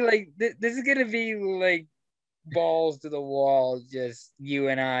going to be like balls to the wall, just you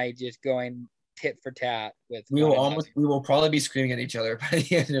and I just going tit for tat with. We will probably be screaming at each other by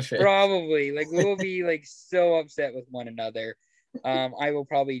the end of it. Probably, like we will be like so upset with one another. I will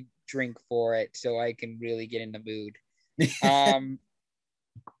probably drink for it so I can really get in the mood.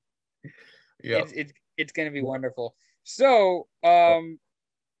 Yeah, it's going to be wonderful. So,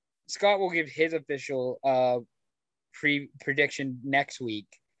 Scott will give his official prediction next week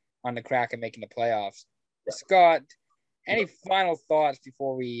on the Kraken making the playoffs. Yeah. Scott, any final thoughts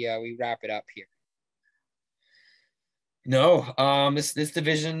before we wrap it up here? No, this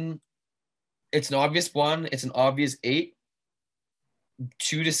division, it's an obvious 1. It's an obvious 8.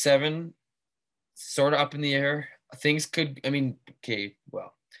 2 to 7, sort of up in the air. Things could, I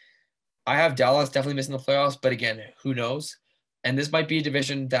have Dallas definitely missing the playoffs, but again, who knows? And this might be a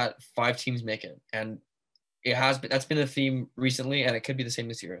division that 5 teams make it. And that's been the theme recently, and it could be the same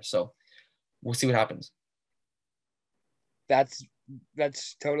this year. So we'll see what happens. That's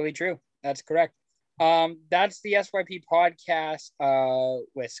totally true. That's correct. That's the SYP podcast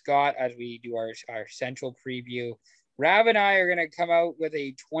with Scott as we do our central preview. Rav and I are going to come out with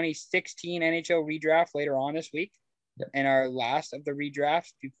a 2016 NHL redraft later on this week, and our last of the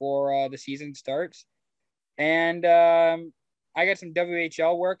redrafts before the season starts. And I got some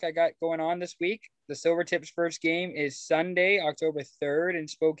WHL work I got going on this week. The Silvertips first game is Sunday, October 3rd in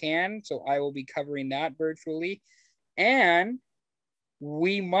Spokane. So I will be covering that virtually. And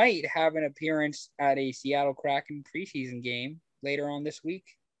we might have an appearance at a Seattle Kraken preseason game later on this week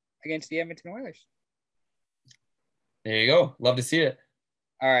against the Edmonton Oilers. There you go. Love to see it.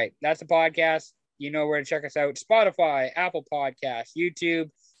 All right. That's the podcast. You know where to check us out. Spotify, Apple Podcasts,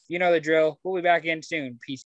 YouTube. You know the drill. We'll be back again soon. Peace.